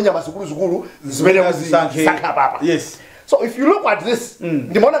ndio nyama zikulu zimene kuzisankha papa yes. So if you look at this,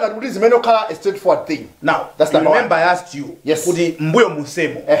 ndimaona ngati kuti zimene okhala a straightforward thing. Now, that's remember I asked you yes. kuti mbuyo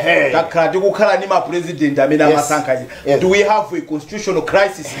musemo takhala tikukhala ni ma president amene amasankha do we have a constitutional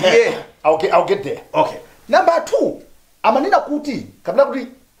crisis here? I'll get there. Okay. Number 2, amanena kuti kapena kuti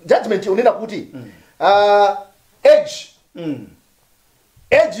judgment unena kuti age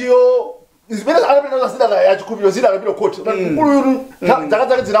yo zimene alapita zidala ya chikupiro zidala pilo court nkulu yuru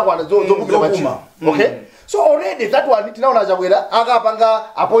zakazake zinakwana zokupira machimo okay so already that one tinaona chabwera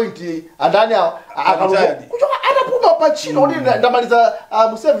akapanga appoint andani akaluko kuchoka atapuma pachino kuti ndamaliza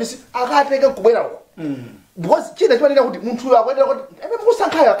mu service akateka kubwera uko because china chimanena kuti munthu akwendera kuti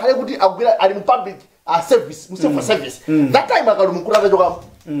musankhayo akhale kuti akubwera ali mu public service mu service that time akalu mukulu akachoka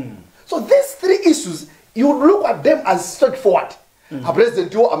so these three issues you look at them as straightforward a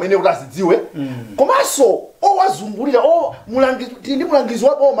president yo amene kuti azidziwe komanso owazungulira mulangizi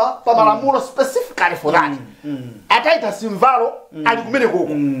wa boma pa malamulo specifically for that ataita simvalo ali kumene koko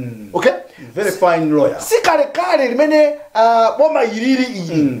okay very fine lawyer sikalekale limene boma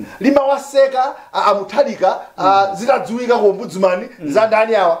ili limawaseka amuthalika zitadziwika ku ombudsman za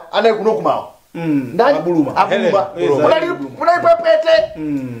ndani awa anayi kuno kumawa ndani abuluma munalipwepwete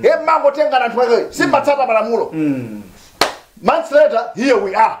mango tengana anthu ake simbatsata malamulo months later here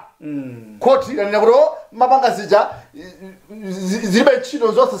we are court inanena kuti mapanga zija zilibe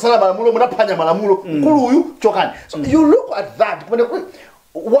ntchito zonse sala malamulo munaphwanya malamulo mkulu uyu chokani so you look at that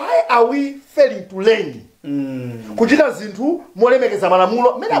why are we failing to learn kuchita zinthu molemekeza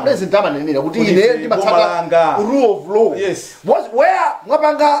malamulo mene president amanenera kuti ine ndimatsata rule of law yes where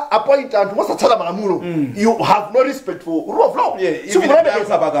mwapanga appoint anthu mosatsata malamulo you have no respect for rule of law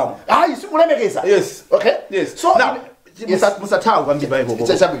simulemekeza pakamo simulemekeza yes okay yes so now musatawu kwambiba ipo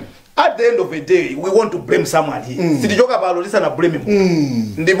at the end of the day we want to blame someone here sitichoka palo lisana blame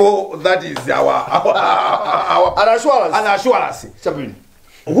him ndipo that is our assurance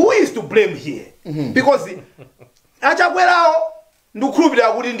who is to blame here because achakwerawo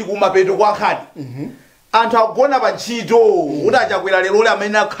ndikukhulupirira kuti ndikumapeto kwa nkhani anthu akugona pa ntchito kuti achakwera lero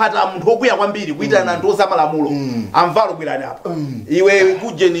amene akhata munthu okwiya kwambiri kuitana anthu osamalamulo amvalo bwerani apa iwe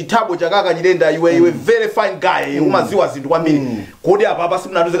kuje ni thabo chakaka chilenda iwe very fine guy umaziwa zinthu kwambiri kodi apa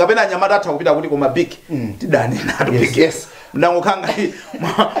simunatuze kapena anyamata atha kupita kuti koma big tidane nato big yes ndangokanga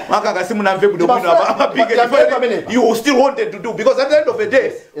makanga simunamve kuti apa big you still wanted to do because at the end of the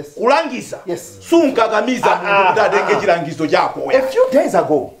day kulangisa sunkakamiza munthu kuti atenge chilangizo chako a few days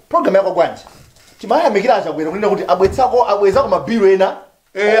ago program yako kwanje chimaya mikira achakwera kunena kuti abwezako mabiro ena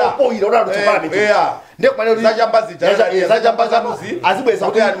opoira unalo parliament ndiye kumane azibweza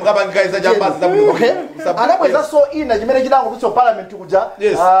kuti mukapangika izajambazi zabwino anabweza so ina chimene chidango kutso parliament kuja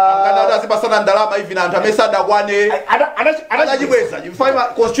kana azipasana ndalama hivi na anthu amesada kwane anachibweza chifukwa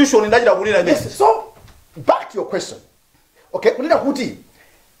constitution ndachita kunena yes. So back to your question, okay, kunena kuti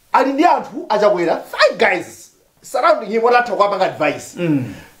ali ndi anthu achakwera 5 guys surrounding him watatha kupanga advice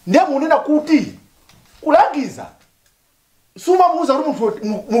ndiye munena kuti kulangiza suma muuza kuti munthu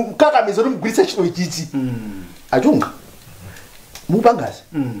mukakamiza kuti mugwiritse ntchito ichichi achunga mupangazi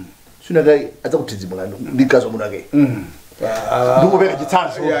sunadai adzakutizimula ndikazo munake ndikupeka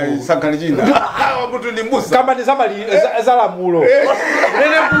chitsanzo sankhani china munthu ndi mbusa kamba ndi zalamulo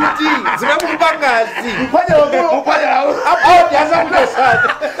nene kuti zimakupangazi apo yazakutosana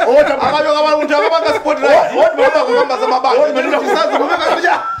akachoka munthu akapanga spotlight kukamba za mabanga chisanzo kumeka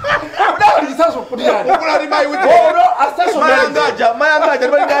chitsanzo kuti yani kulali mai uti mayangaja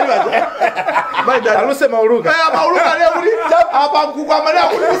ndi ngani baja maida aluse mauluka mauluka leo uli apa nkuku amalea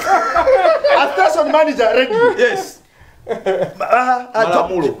kuti station manager ready yes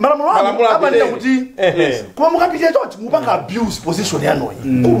malamulo amanena kuti koma mukapitira chonchi mupanga abuse position yanoyi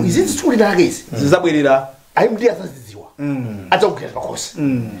izizi chikuli nake izi zizabwerera ayi mudi asazidziwa adzakugwira pakosi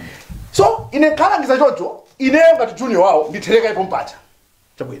so ine khalangiza choncho ineyo ngati junior wawo ndithereka ipo mpacha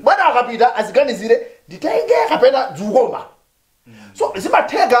bwana akapita aziganizire nditenge kapena dzukoma so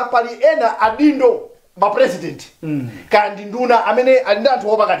zimatheka pali ena adindo mapresident kandi nduna amene ali ndi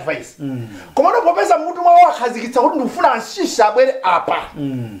anthu opanga advice komano popeza mutu mwawo akhazikitsa kuti ndikufuna anshisha abwere apa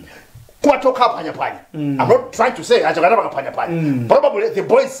kuwatoka phanyapanya. I'm not trying to say achakana pakaphanyapanya. Probably the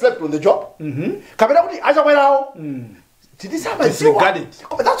boy slept on the job kapena kuti achakwerawo disregarded.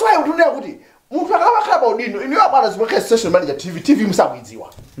 That's why utunea kuti muntu akakhala pa udindo iniyo abana zimwe station manager TV msakuidziwa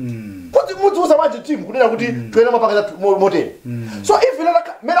kuti mudzi usamaje team kunena kuti toyena mapakeza motel so if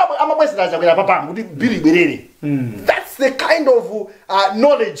mera amabwesera achakwera papanga kuti bili bwerere that's the kind of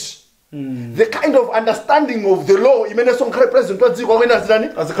knowledge the kind of understanding of the law imene sonkhale president wadziko akwena zidani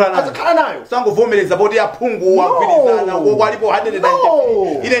azikhala nayo sangovomereza bodi aphungu wagwirizana kwalipo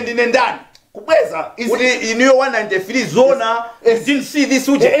 190 ine ndine ndani kubweza kuti iniyo 193 zona didn't see this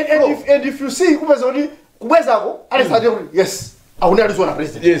and if you see kubweza kuti kubwezako alisati kuti yes akune alizona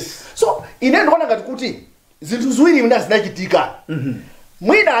president yes so ine ndikuona ngati kuti zinthu ziwiri mina zinachitika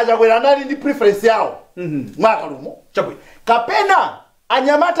mwina achakwera nali ndi preference yawo mwaka lumo chabwino kapena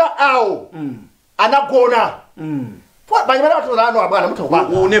anyamata awo anagona banyamata batozano abana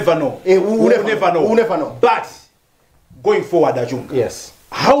mutakupanga we never know we never know but going forward Ajunga, yes,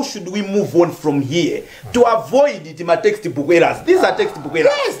 how should we move on from here to avoid it in my textbook errors? These are textbook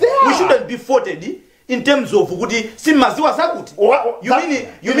errors. Yes, they are. We shouldn't be faulted in terms of kuti simaziwa sakuti.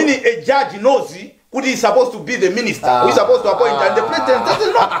 You mean a judge knows kuti is supposed to be the minister who is supposed to appoint and the president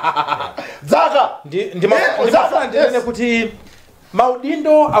doesn't know. Zaka ndimafuna ndinene kuti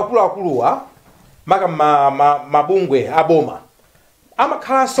maudindo akuluakuluwa maka mabungwe aboma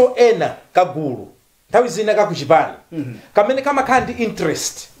amakhalanso ena kagulu nthawi zina kakuchipani kamene kamakhala ndi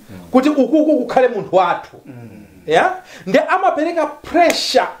interest kuti ukuku kukhale munthu wathu yeah? Ndi amapereka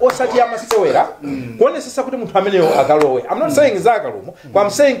pressure osati yamasewera kuonesesa kuti munthu ameneyo akalowe. I'm not saying zakalomo, but I'm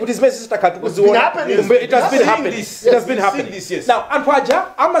saying kuti zimene sizitakhala kuziona it has been happening. Yes. Now anthu aja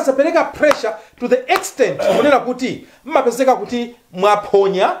amasapereka pressure to the extent kunena kuti mmapezeka kuti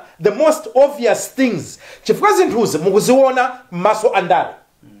mwaphonya the most obvious things chifukwa zinthuzi mukuziona m'maso andale.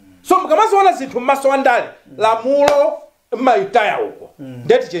 So mukamaziona zinthu m'maso andale lamulo mmaitaya uko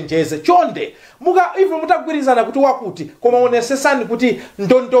ndeti chenjeze chonde even mutagwirizana kuti wakuti koma onesesani kuti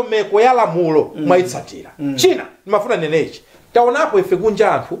ndondomeko ya lamulo mwaitsatira china nimafuna nenechi taonapo ife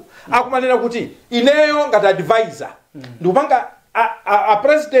kunja anthu akumanena kuti ineyo ngati advisor ndikupanga a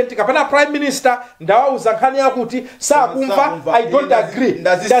president kapena prime minister ndawauza nkhani yakuti sakumva I don't agree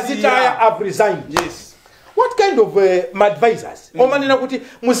ndazitaya I've resigned. Yes. What kind of advisors? Omanena kuti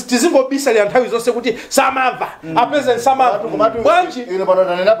musitizingobisa lya nthawi zonse kuti samamva a president samamva bwanji ine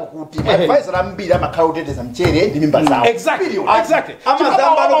panotanenapo kuti advisor ambiri amakhala uteteza mchere ndi mimba zawo. Exactly.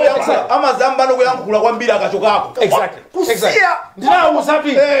 Amazamba no kuyankhula kwambiri akachokako. Exactly. Kusiya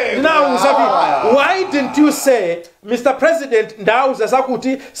Ndinawuzapi. Why didn't you say Mr. President ndauza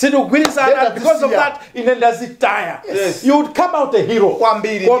zakuti sidugwirizana because of that ine ndazitaya? Yes. You would come out a hero.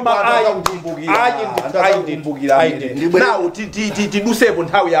 Kwambiri I did. Now tidusepo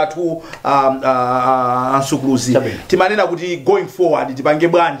nthawi yathu ansukuluzi timanena kuti going forward tipange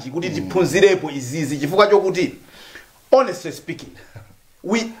bwanji kuti tiphunzirepo izizi chifukwa chokuti honestly speaking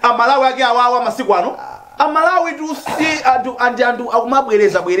amalawi ake awawa masiku ano amalawi tu si anthu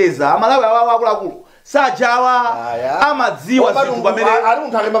akumabwereza amalawi awawa akuluakulu sajawa amadziwa zinthu pamene ari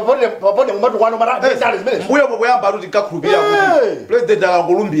munthu ali mapode mumatukwana mara zimene mbuyo poyamba atuti kakhulupirira kuti president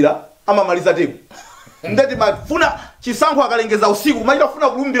akangolumbira amamaliza teku ndati mafuna chisankho akalengeza usiku kumachita funa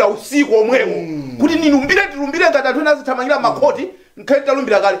kulumbira usiku omwewo kuti tilumbire ngati anthu ena azithamangira makhoti nkhani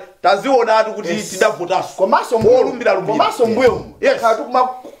talumbira kale taziona atu kuti tidavotaso komanso mbuyo khala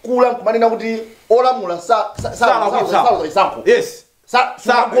kumakula nkumanena kuti olamula isankho yes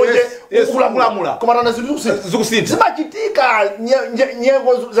sakonje kulamula komatana zinthu zikusintha zimachitika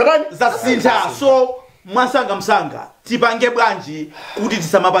nyengo zatani zasintha so msanga tipange bwanji kuti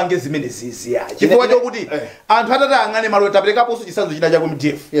tisamapange zimene ziziya chifukwa chokuti anthu atati ang'ane malo taperekaponso chisanzo china chako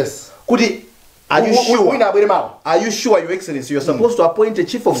mdf yes kuti are you sure your excellency you're supposed to appoint a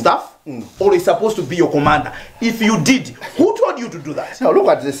chief of staff or is supposed to be your commander? If you did, who told you to do that? Now look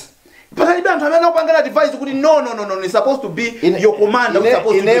at this. But I don't have any advice kuti no it's supposed to be your commander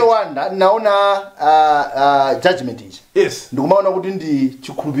supposed to be wanda naona judgment is yes ndikumaona kuti ndi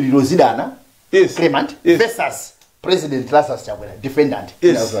chikhulupiriro zidana yes Clement versus president Lazarus Chakwera defendant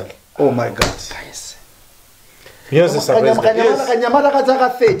yes oh my god yes yes kanyamata kadzaka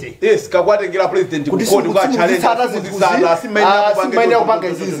 30 yes kakwatengera president kukodi kwa challenge asimaina kupanga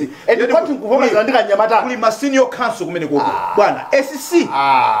izizi and kwati nkuvomeza ndi kanyamata kuli ma senior council kumene koko bwana SCC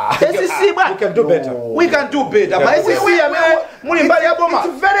bwana we can do better but SCC muli mbali ya boma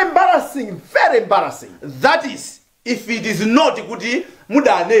it's very embarrassing that is if it is not kuti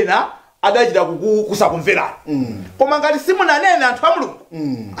mudanena adachita kusakumverana koma ngati simunanena anthu a mulungu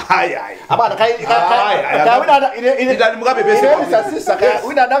abana idani mukapepese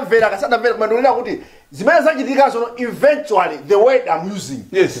wina adamvera kasadamvera koma ndonena kuti zimene zachitika zono eventually the word I'm using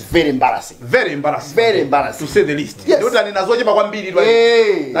yes very embarrassing to say the least yes. Ndio tani nazochepa kwambiri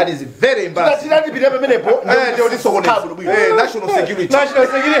that is very embarrassing tinatipita pamenepo ndio tisokoneza national security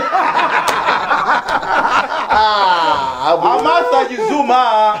Amartha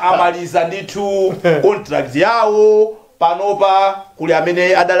Chizuma amaliza ndithu contract yawo panopa kuli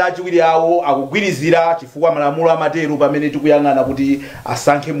amene adala achiwiri yawo akugwirizira chifukwa malamulo amatero pamene tikuyang'ana kuti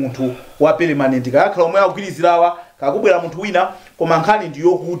asankhe munthu wa permanent kakhala omwe akugwirizirawa kakubwera munthu wina koma nkhani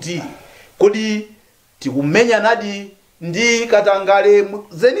ndiyo kuti kodi tikumenya nadi ndi Katangale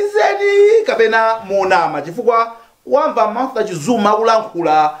zenizeni kapena monama chifukwa wamva Amartha Chizuma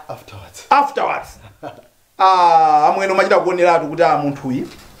akulankhula afterwards amwene machita kuoneratu kuti munthu uyu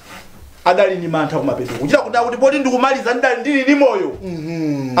adali ni mantha kumapeto kuchita kuda kuti poti ndikumaliza ndili ndi moyo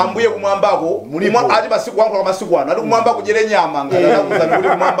ambuye kumwambako ati masiku wangu kwa masiku ano ati kumwamba kujere nyama ngakuzana kuti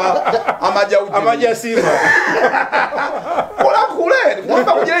kumwamba amaja sima kule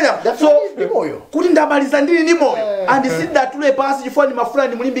kumwamba kujere nyama so kuti ndamaliza ndili ndi moyo and sidatule pasi chifukwa ni mafuna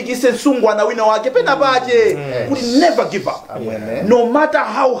ni mulimbikise nsungwa na wina wake pena pache kuti never give up no matter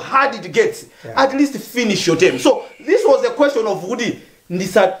how hard it gets at least finish your term. So this was a question of kuti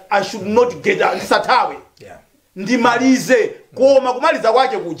I should not get ndisatawe ndimalize koma kumaliza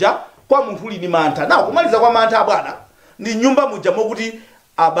kwake kuja kwa munthu uli ni mantha na kumaliza kwa mantha bwana ndi nyumba muja mokuti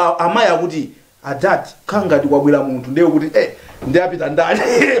amaya kuti adati kangati kwabwera munthu ndiye kuti ndiyapita ndani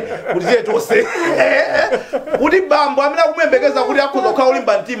kuti tiye tose kuti bambo amene akumembekeza kuti akhoza kukhala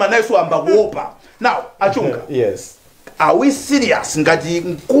ulimba mtima nayeso amba kuopa now achunga yes are we serious ngati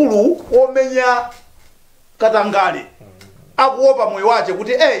mkulu omenya Katangale akuopa moyo wache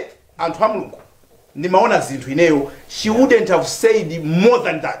kuti anthu a mulungu ndimaona zinthu ineyo she wouldn't have said more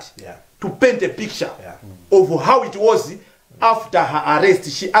than that to paint a picture of how it was after her arrest.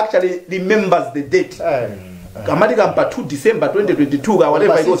 She actually remembers the date kamati kampa 2 December 2022 or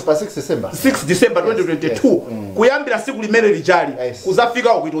whatever it was 6 December 2022 kuyambira siku limene lijali kuzafika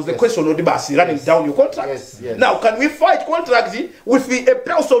it was a question of basi running down your contract. Now can we fight contract with a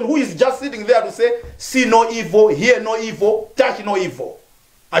person who is just sitting there to say see no evil, hear no evil, touch no evil?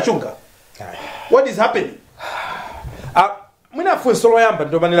 Achunga, what is happening? Mwina funso loyamba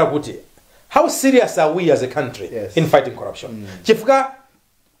ndo manena kuti how serious are we as a country in fighting corruption? Chifukwa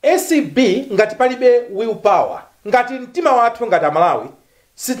ACB ngati palibe willpower, ngati mtima wathu ngati Amalawi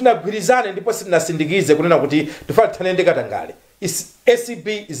sitinagwirizane ndipo sitinasindikize kunena kuti tifale thanende Katangale. ACB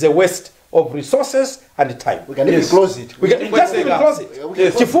is a waste of resources and time. We can even close it. We can just even close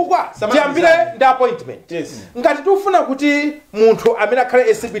it. Chifukwa tiyambire ndi appointment. Ngati tufuna kuti munthu amene akhale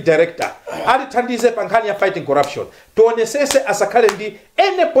ACB director alithandize pa nkhani ya fighting corruption tionesese asakhale ndi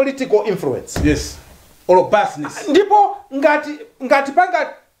any political influence. Yes. Or business. Ndipo ngati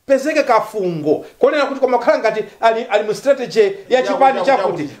panga pezeke kafungo konena kuti komakhala ngati ali mu strategy ya chipani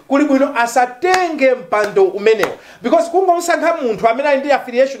chakuti kuli bwino asatenge mpando umenewo because kungomusankha munthu amene ali ndi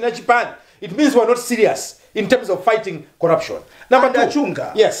affiliation ya chipani it means we are not serious in terms of fighting corruption. Number 2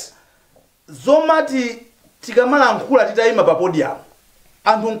 chunga yes zomati tikamala nkhula titayima pa podium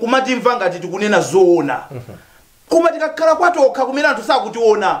anthu nkumati mva ngati tikunena zoona koma tikakhala kwatokha kumene anthu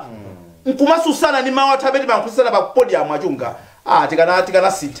sakutiona nkumasusana ndi mawu athabeti pankhulisana pa podium achunga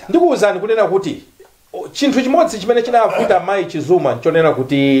tikanasintha ndikuwuzani kunena kuti chinthu chimodzi chimene chinavuta mayi Chizuma nchonena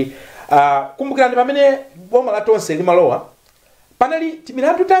kuti kumbukirani pamene boma la tonse limalowa panali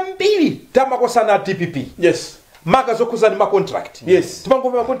milandu tambiri tamakosana DPP yes maka zokhuzana ma contract yes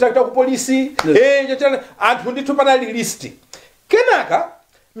timangomva ma contract ku polisi anthu ndithu panali list kenaka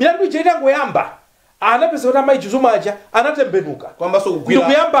milandu itangoyamba anapeza kuti mayi Chizuma aja anatembenuka kwamba so kugwira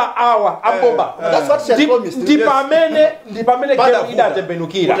ndikuyamba awa ambomba That's what she had promised. ndi pamene gemu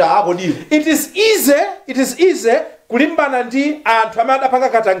idatembenukira. It is easy kulimbana ndi anthu amene adapanga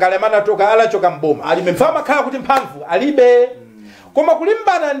katangale amene alachoka mboma amakhala kuti mphamvu alibe koma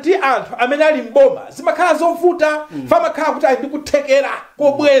kulimbana ndi anthu amene ali mboma zimakhala zovuta amakhala kuti ali ndi kuthekera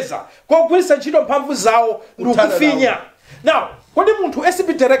kobweza kogwiritsa ntchito mphamvu zawo ndi kufinya. Now kodi munthu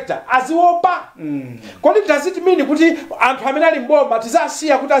SB director aziopa kodi does it mean kuti anthu amene ali mboma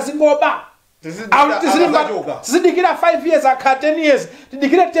tizasiya kuti azingoba tizidikira 5 years akha 10 years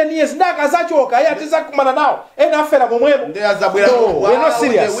tidikire 10 years ndakazachoka iye atizakumana nawo ena afera momwemo. we are not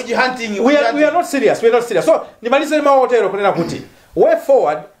serious. We are not serious. So nimalize maotero kunena kuti way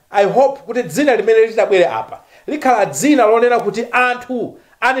forward I hope kuti dzina limene litabwere apa likhala dzina lonena kuti anthu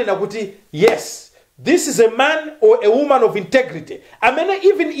anena kuti yes this is a man or a woman of integrity amene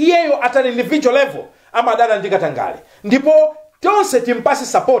even iyeyo at an individual level amadana ndikatangale ndipo tonse timpasi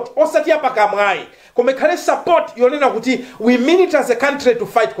support osati apakamwayi koma ikhale support yonena kuti we mean it as a country to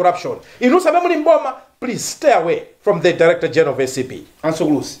fight corruption. Inu sabe muli mboma please stay away from the Director General of ACP.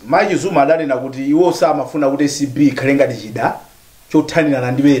 Ansokulusi mayi Chizuma adanena kuti iwo samafuna kuti ACP ikhale ngati chida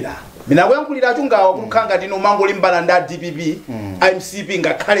chothanirana ndi ena. Mina kuyankhulira achungawa kukhanga tino mangolimbana ndi DPP IMCP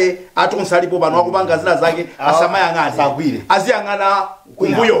ngakhale atonse alipo pano akupanga zina zake asamayang'ane aziyang'ana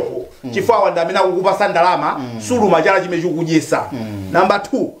kumbuyoko chifukwa ndamene akukupasa ndalama suluma chala chimene chikudyesa. Number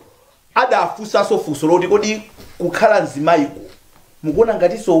 2 adafunsanso funso loti kodi kukhala mzimayiko mukuona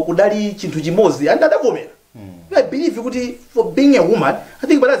ngatiso kudali chinthu chimodzi andadavomera. I believe kuti for being a woman I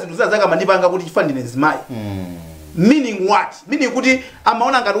think bala zinthu zake amandipanga kuti chifukwa ndine mzimayi. Meaning what? Meaning kuti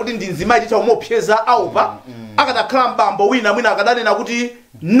amaona ngati kuti ndi mzimayi tita umopyeza aupa akadakhala mbambo wina mwina akadanena kuti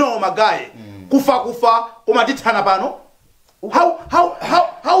no magaye kufa koma tithana pano.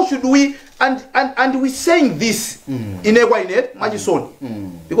 How should we and we saying this inekwa inet machisoni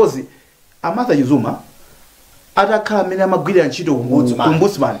because Amartha Chizuma atakhala amene amagwirira ntchito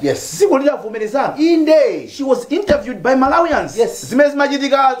ombudsman dziko lidavomerezana inde she was interviewed by Malawians zimene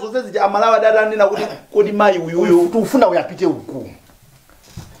zimachitika zonse zija Malawi adanena kuti kodi mayi uyu tufuna uyapite uku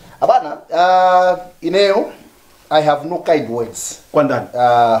abana ineyo I have no kind words kwandani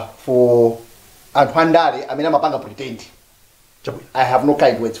for anthu andale amene amapanga pretend. I have no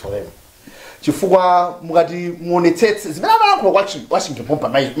kind words for them chifukwa mukati muonetsetse zimene amalankhula kwa Washington pompa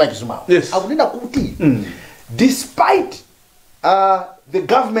mayi Chizuma akunena kuti despite the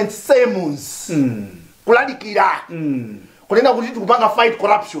government sermons kulalikira kunena kuti tikupanga fight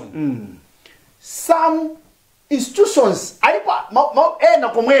corruption some institutions alipo ena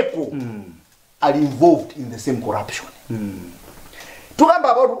komweko are involved in the same corruption.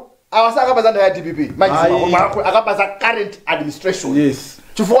 Tukamba about awasakabaza ya DPP akabaza current administration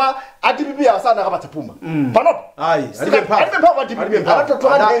chifukwa DPP awasana akabata puma panopo alipepa DPP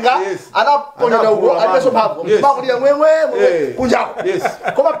anatotokandenga anaponyera uko alipeso mphamvu bakulia mwewe kunjako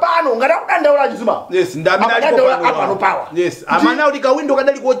koma pano ngadakudandaula Chizuma ndamina alipo apano power amana uli kawindo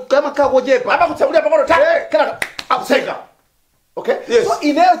kadali kama kako chepa abakutsegulira pakono kana akuseka okay so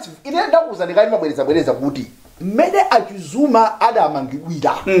ine ndakuza ndikali mabwereza kuti mmene Chizuma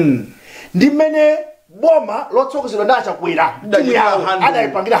adamangidwira ndi mmene boma lotsokozedwa ndachakwera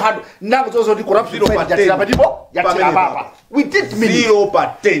adayipangira hando nakuzozo kuti corruption yatira patipo yatira papa we did mean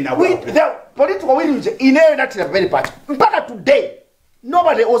 0% the political will ineyo natira very part mpaka today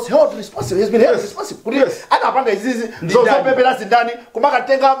nobody was held responsible, has been held responsible. Anapanga izizi zopepera zindani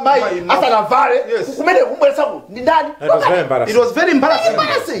kumakatenga mai asanavale kumene kumwesa ndani. It was very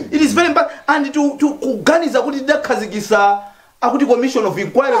embarrassing. It is very embarrassing. And to kuganiza kuti ndakhazikisa akuti commission of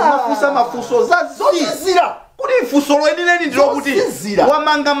inquiry kumafusa mafuso zazizira kuti fuso lwenileni ndilo kuti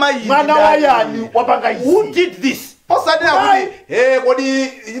wamanga mai mwana wayani wapanga izi. Who did this? Osadina kuti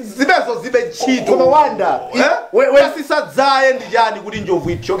kodi zibezo zibe ntchito koma wanda sisadzaye ndijani kuti njovu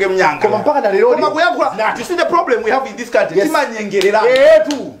ichoke mnyanga koma mpaka na lero koma kuyankhula you see the problem we have in this country timanyengerera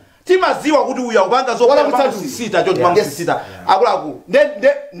timaziwa kuti uya upanga zopanga sisita choti mamsisita akulaku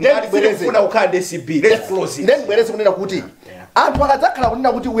ndibwereze ukhala DCB let's close it ndibwereze kunena kuti anthu akadzakhala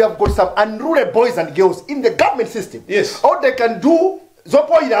kunena kuti we have got some unruly boys and girls in the government system. Yes. All they can do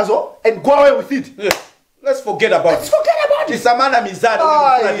zopoirazo and go away with it. Yes. Let's forget about it. Tisamana mizado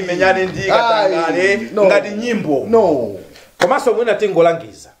kuti timenyane ndi katangale ngati nyimbo. No. Komanso mwina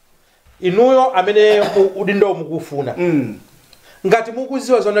tingolangiza. Inuyo amene udindo mukufuna. Ngati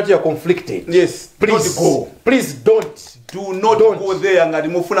mukuziwa zona tiya conflicted. Yes. Please go. Please don't. Do not go there ngati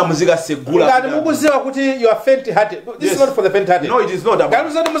mufuna muzika segula. Ngati mukuziwa kuti you are faint hearted. This is not for the faint hearted. No, it is not about. Ngati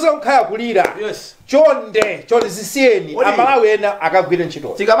muzati muzika kukhaya kulira. Yes. Chonde zisiyeni amalawi ena akagwira ntchito.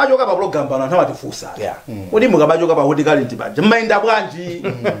 Tikamachoka pa program pano anthu amatifunsa. Yeah. Kodi mukabachoka pa horticulture banja. Mmainda bwanji.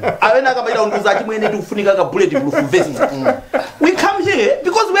 Awena akamaita unduza chimwene tikufunika ka bulletproof vest. We come here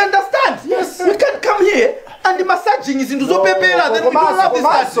because we understand. Yes. We can come here and massaging is into zopepera then we don't have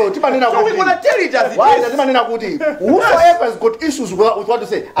this. So we're gonna tell it as it is. Timanena kuti whoever has got issues with what to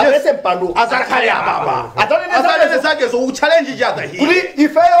say. Alese mpandu Azakale ababa. Azalele zake so we challenge each other here. Kuti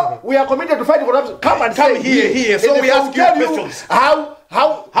if we are committed to fight corruption, come and Come say here. So we ask you questions.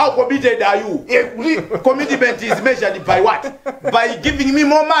 How committed are you? Commitment is measured by what? By giving me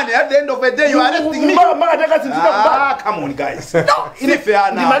more money. At the end of the day, you are arresting me. Come on, guys.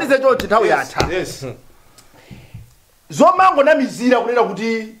 Ndimalize chonchi nthawi yatha. Yes. Zomango na mizira kunena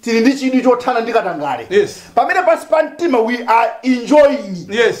kuti tili ndi chidwi chothana ndi katangale. Yes. Pamene pansi pa mtima we are enjoying.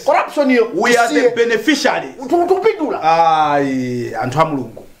 Yes. Corruption here. We are the beneficiaries. Tukupindula. Anthu a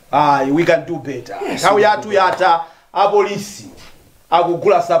Mulungu. We can do better. Nthawi yathu yatha apolisi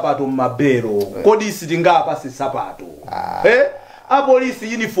akugula sapato mmabero. Kodi sitingapa si sapato.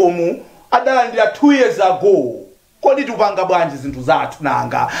 Apolisi uniform adalandira 2 years ago. Kodi tupanga bwanji zinthu zathu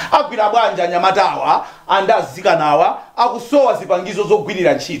nanga agwira bwanja anyamatawa andazika nawa akusowa zipangizo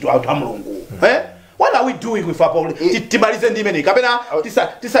zogwirira ntchito anthu a Mulungu. What are we doing with our police? Timalize ndi imene kapena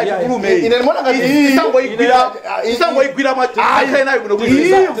tisayikulume ine ndimona ngati tisangoigwira machaina kuno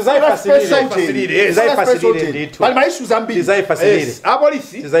pali ma issues ambiri.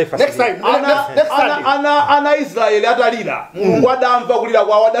 apolisi Next time. ana Israeli atalira Mulungu adamva kulira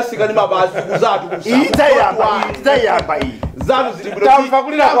kwawo adasika ndi mabazi kuzatu Itayamba iyi. zanu zili Tamva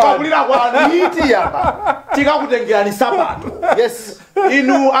kulira kwanu Itiyamba. tikakutengerani sapato. Yes.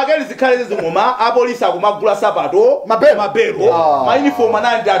 Inu akali zikhale zingoma apolisi akumagula sapato mabero ma uniform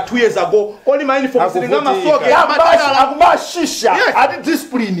anandi 2 years ago. Kodi ma uniform silinga masoke akumashisha ati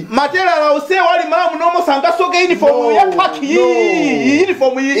discipline. material ose wali malamu nomo sangasoke uniform ya khaki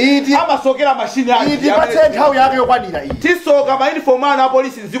uniform yi amasokera machine yake. Idi patient how yake yokwanira iyi. Tisoka ma uniform ana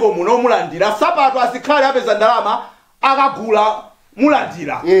apolisi nziko muno mulandira sapato asikhale apeza ndalama akagula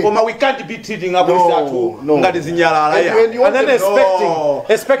mulandira. Koma we can't be treating apolisi athu ngati zinyalala ya. And then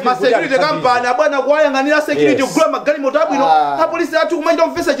expecting ma security company abwana kuwayanganira security kugula magali motabwino apolisi athu kumaita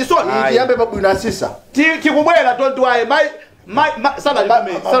mfesa chisoni. Itiyambe pabwino asisa. Tikubwera don't worry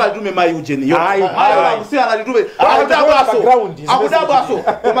sala dume mai ujeni yo sala dume akudabwaso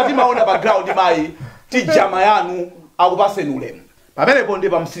koma timaona background mai tijama yanu akupaseni ulemu. Pamenepo ndi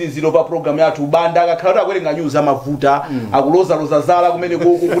pa msinziro pa program yathu banda akakhala akuwerenga news amavuta akuloza zala kumene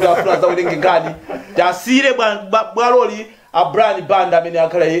kuti afuna zawerenge ngani tasire bwaloli Brian Banda amene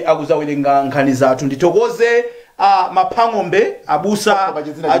akhala akuzawerenga nkhani zathu. Nditokoze mapang'ombe abusa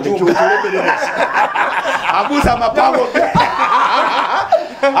ajunga abusa mapang'ombe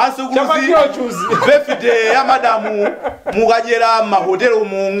asukuzi birthday ya madamu mukajera mahotelo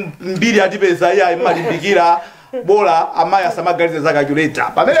mbiri atipeza iya imalimbikira bola amaya samagalize zakajuleta.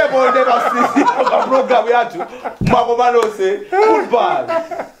 Pamenepo ndi pa program yathu mwakomanose goodbye.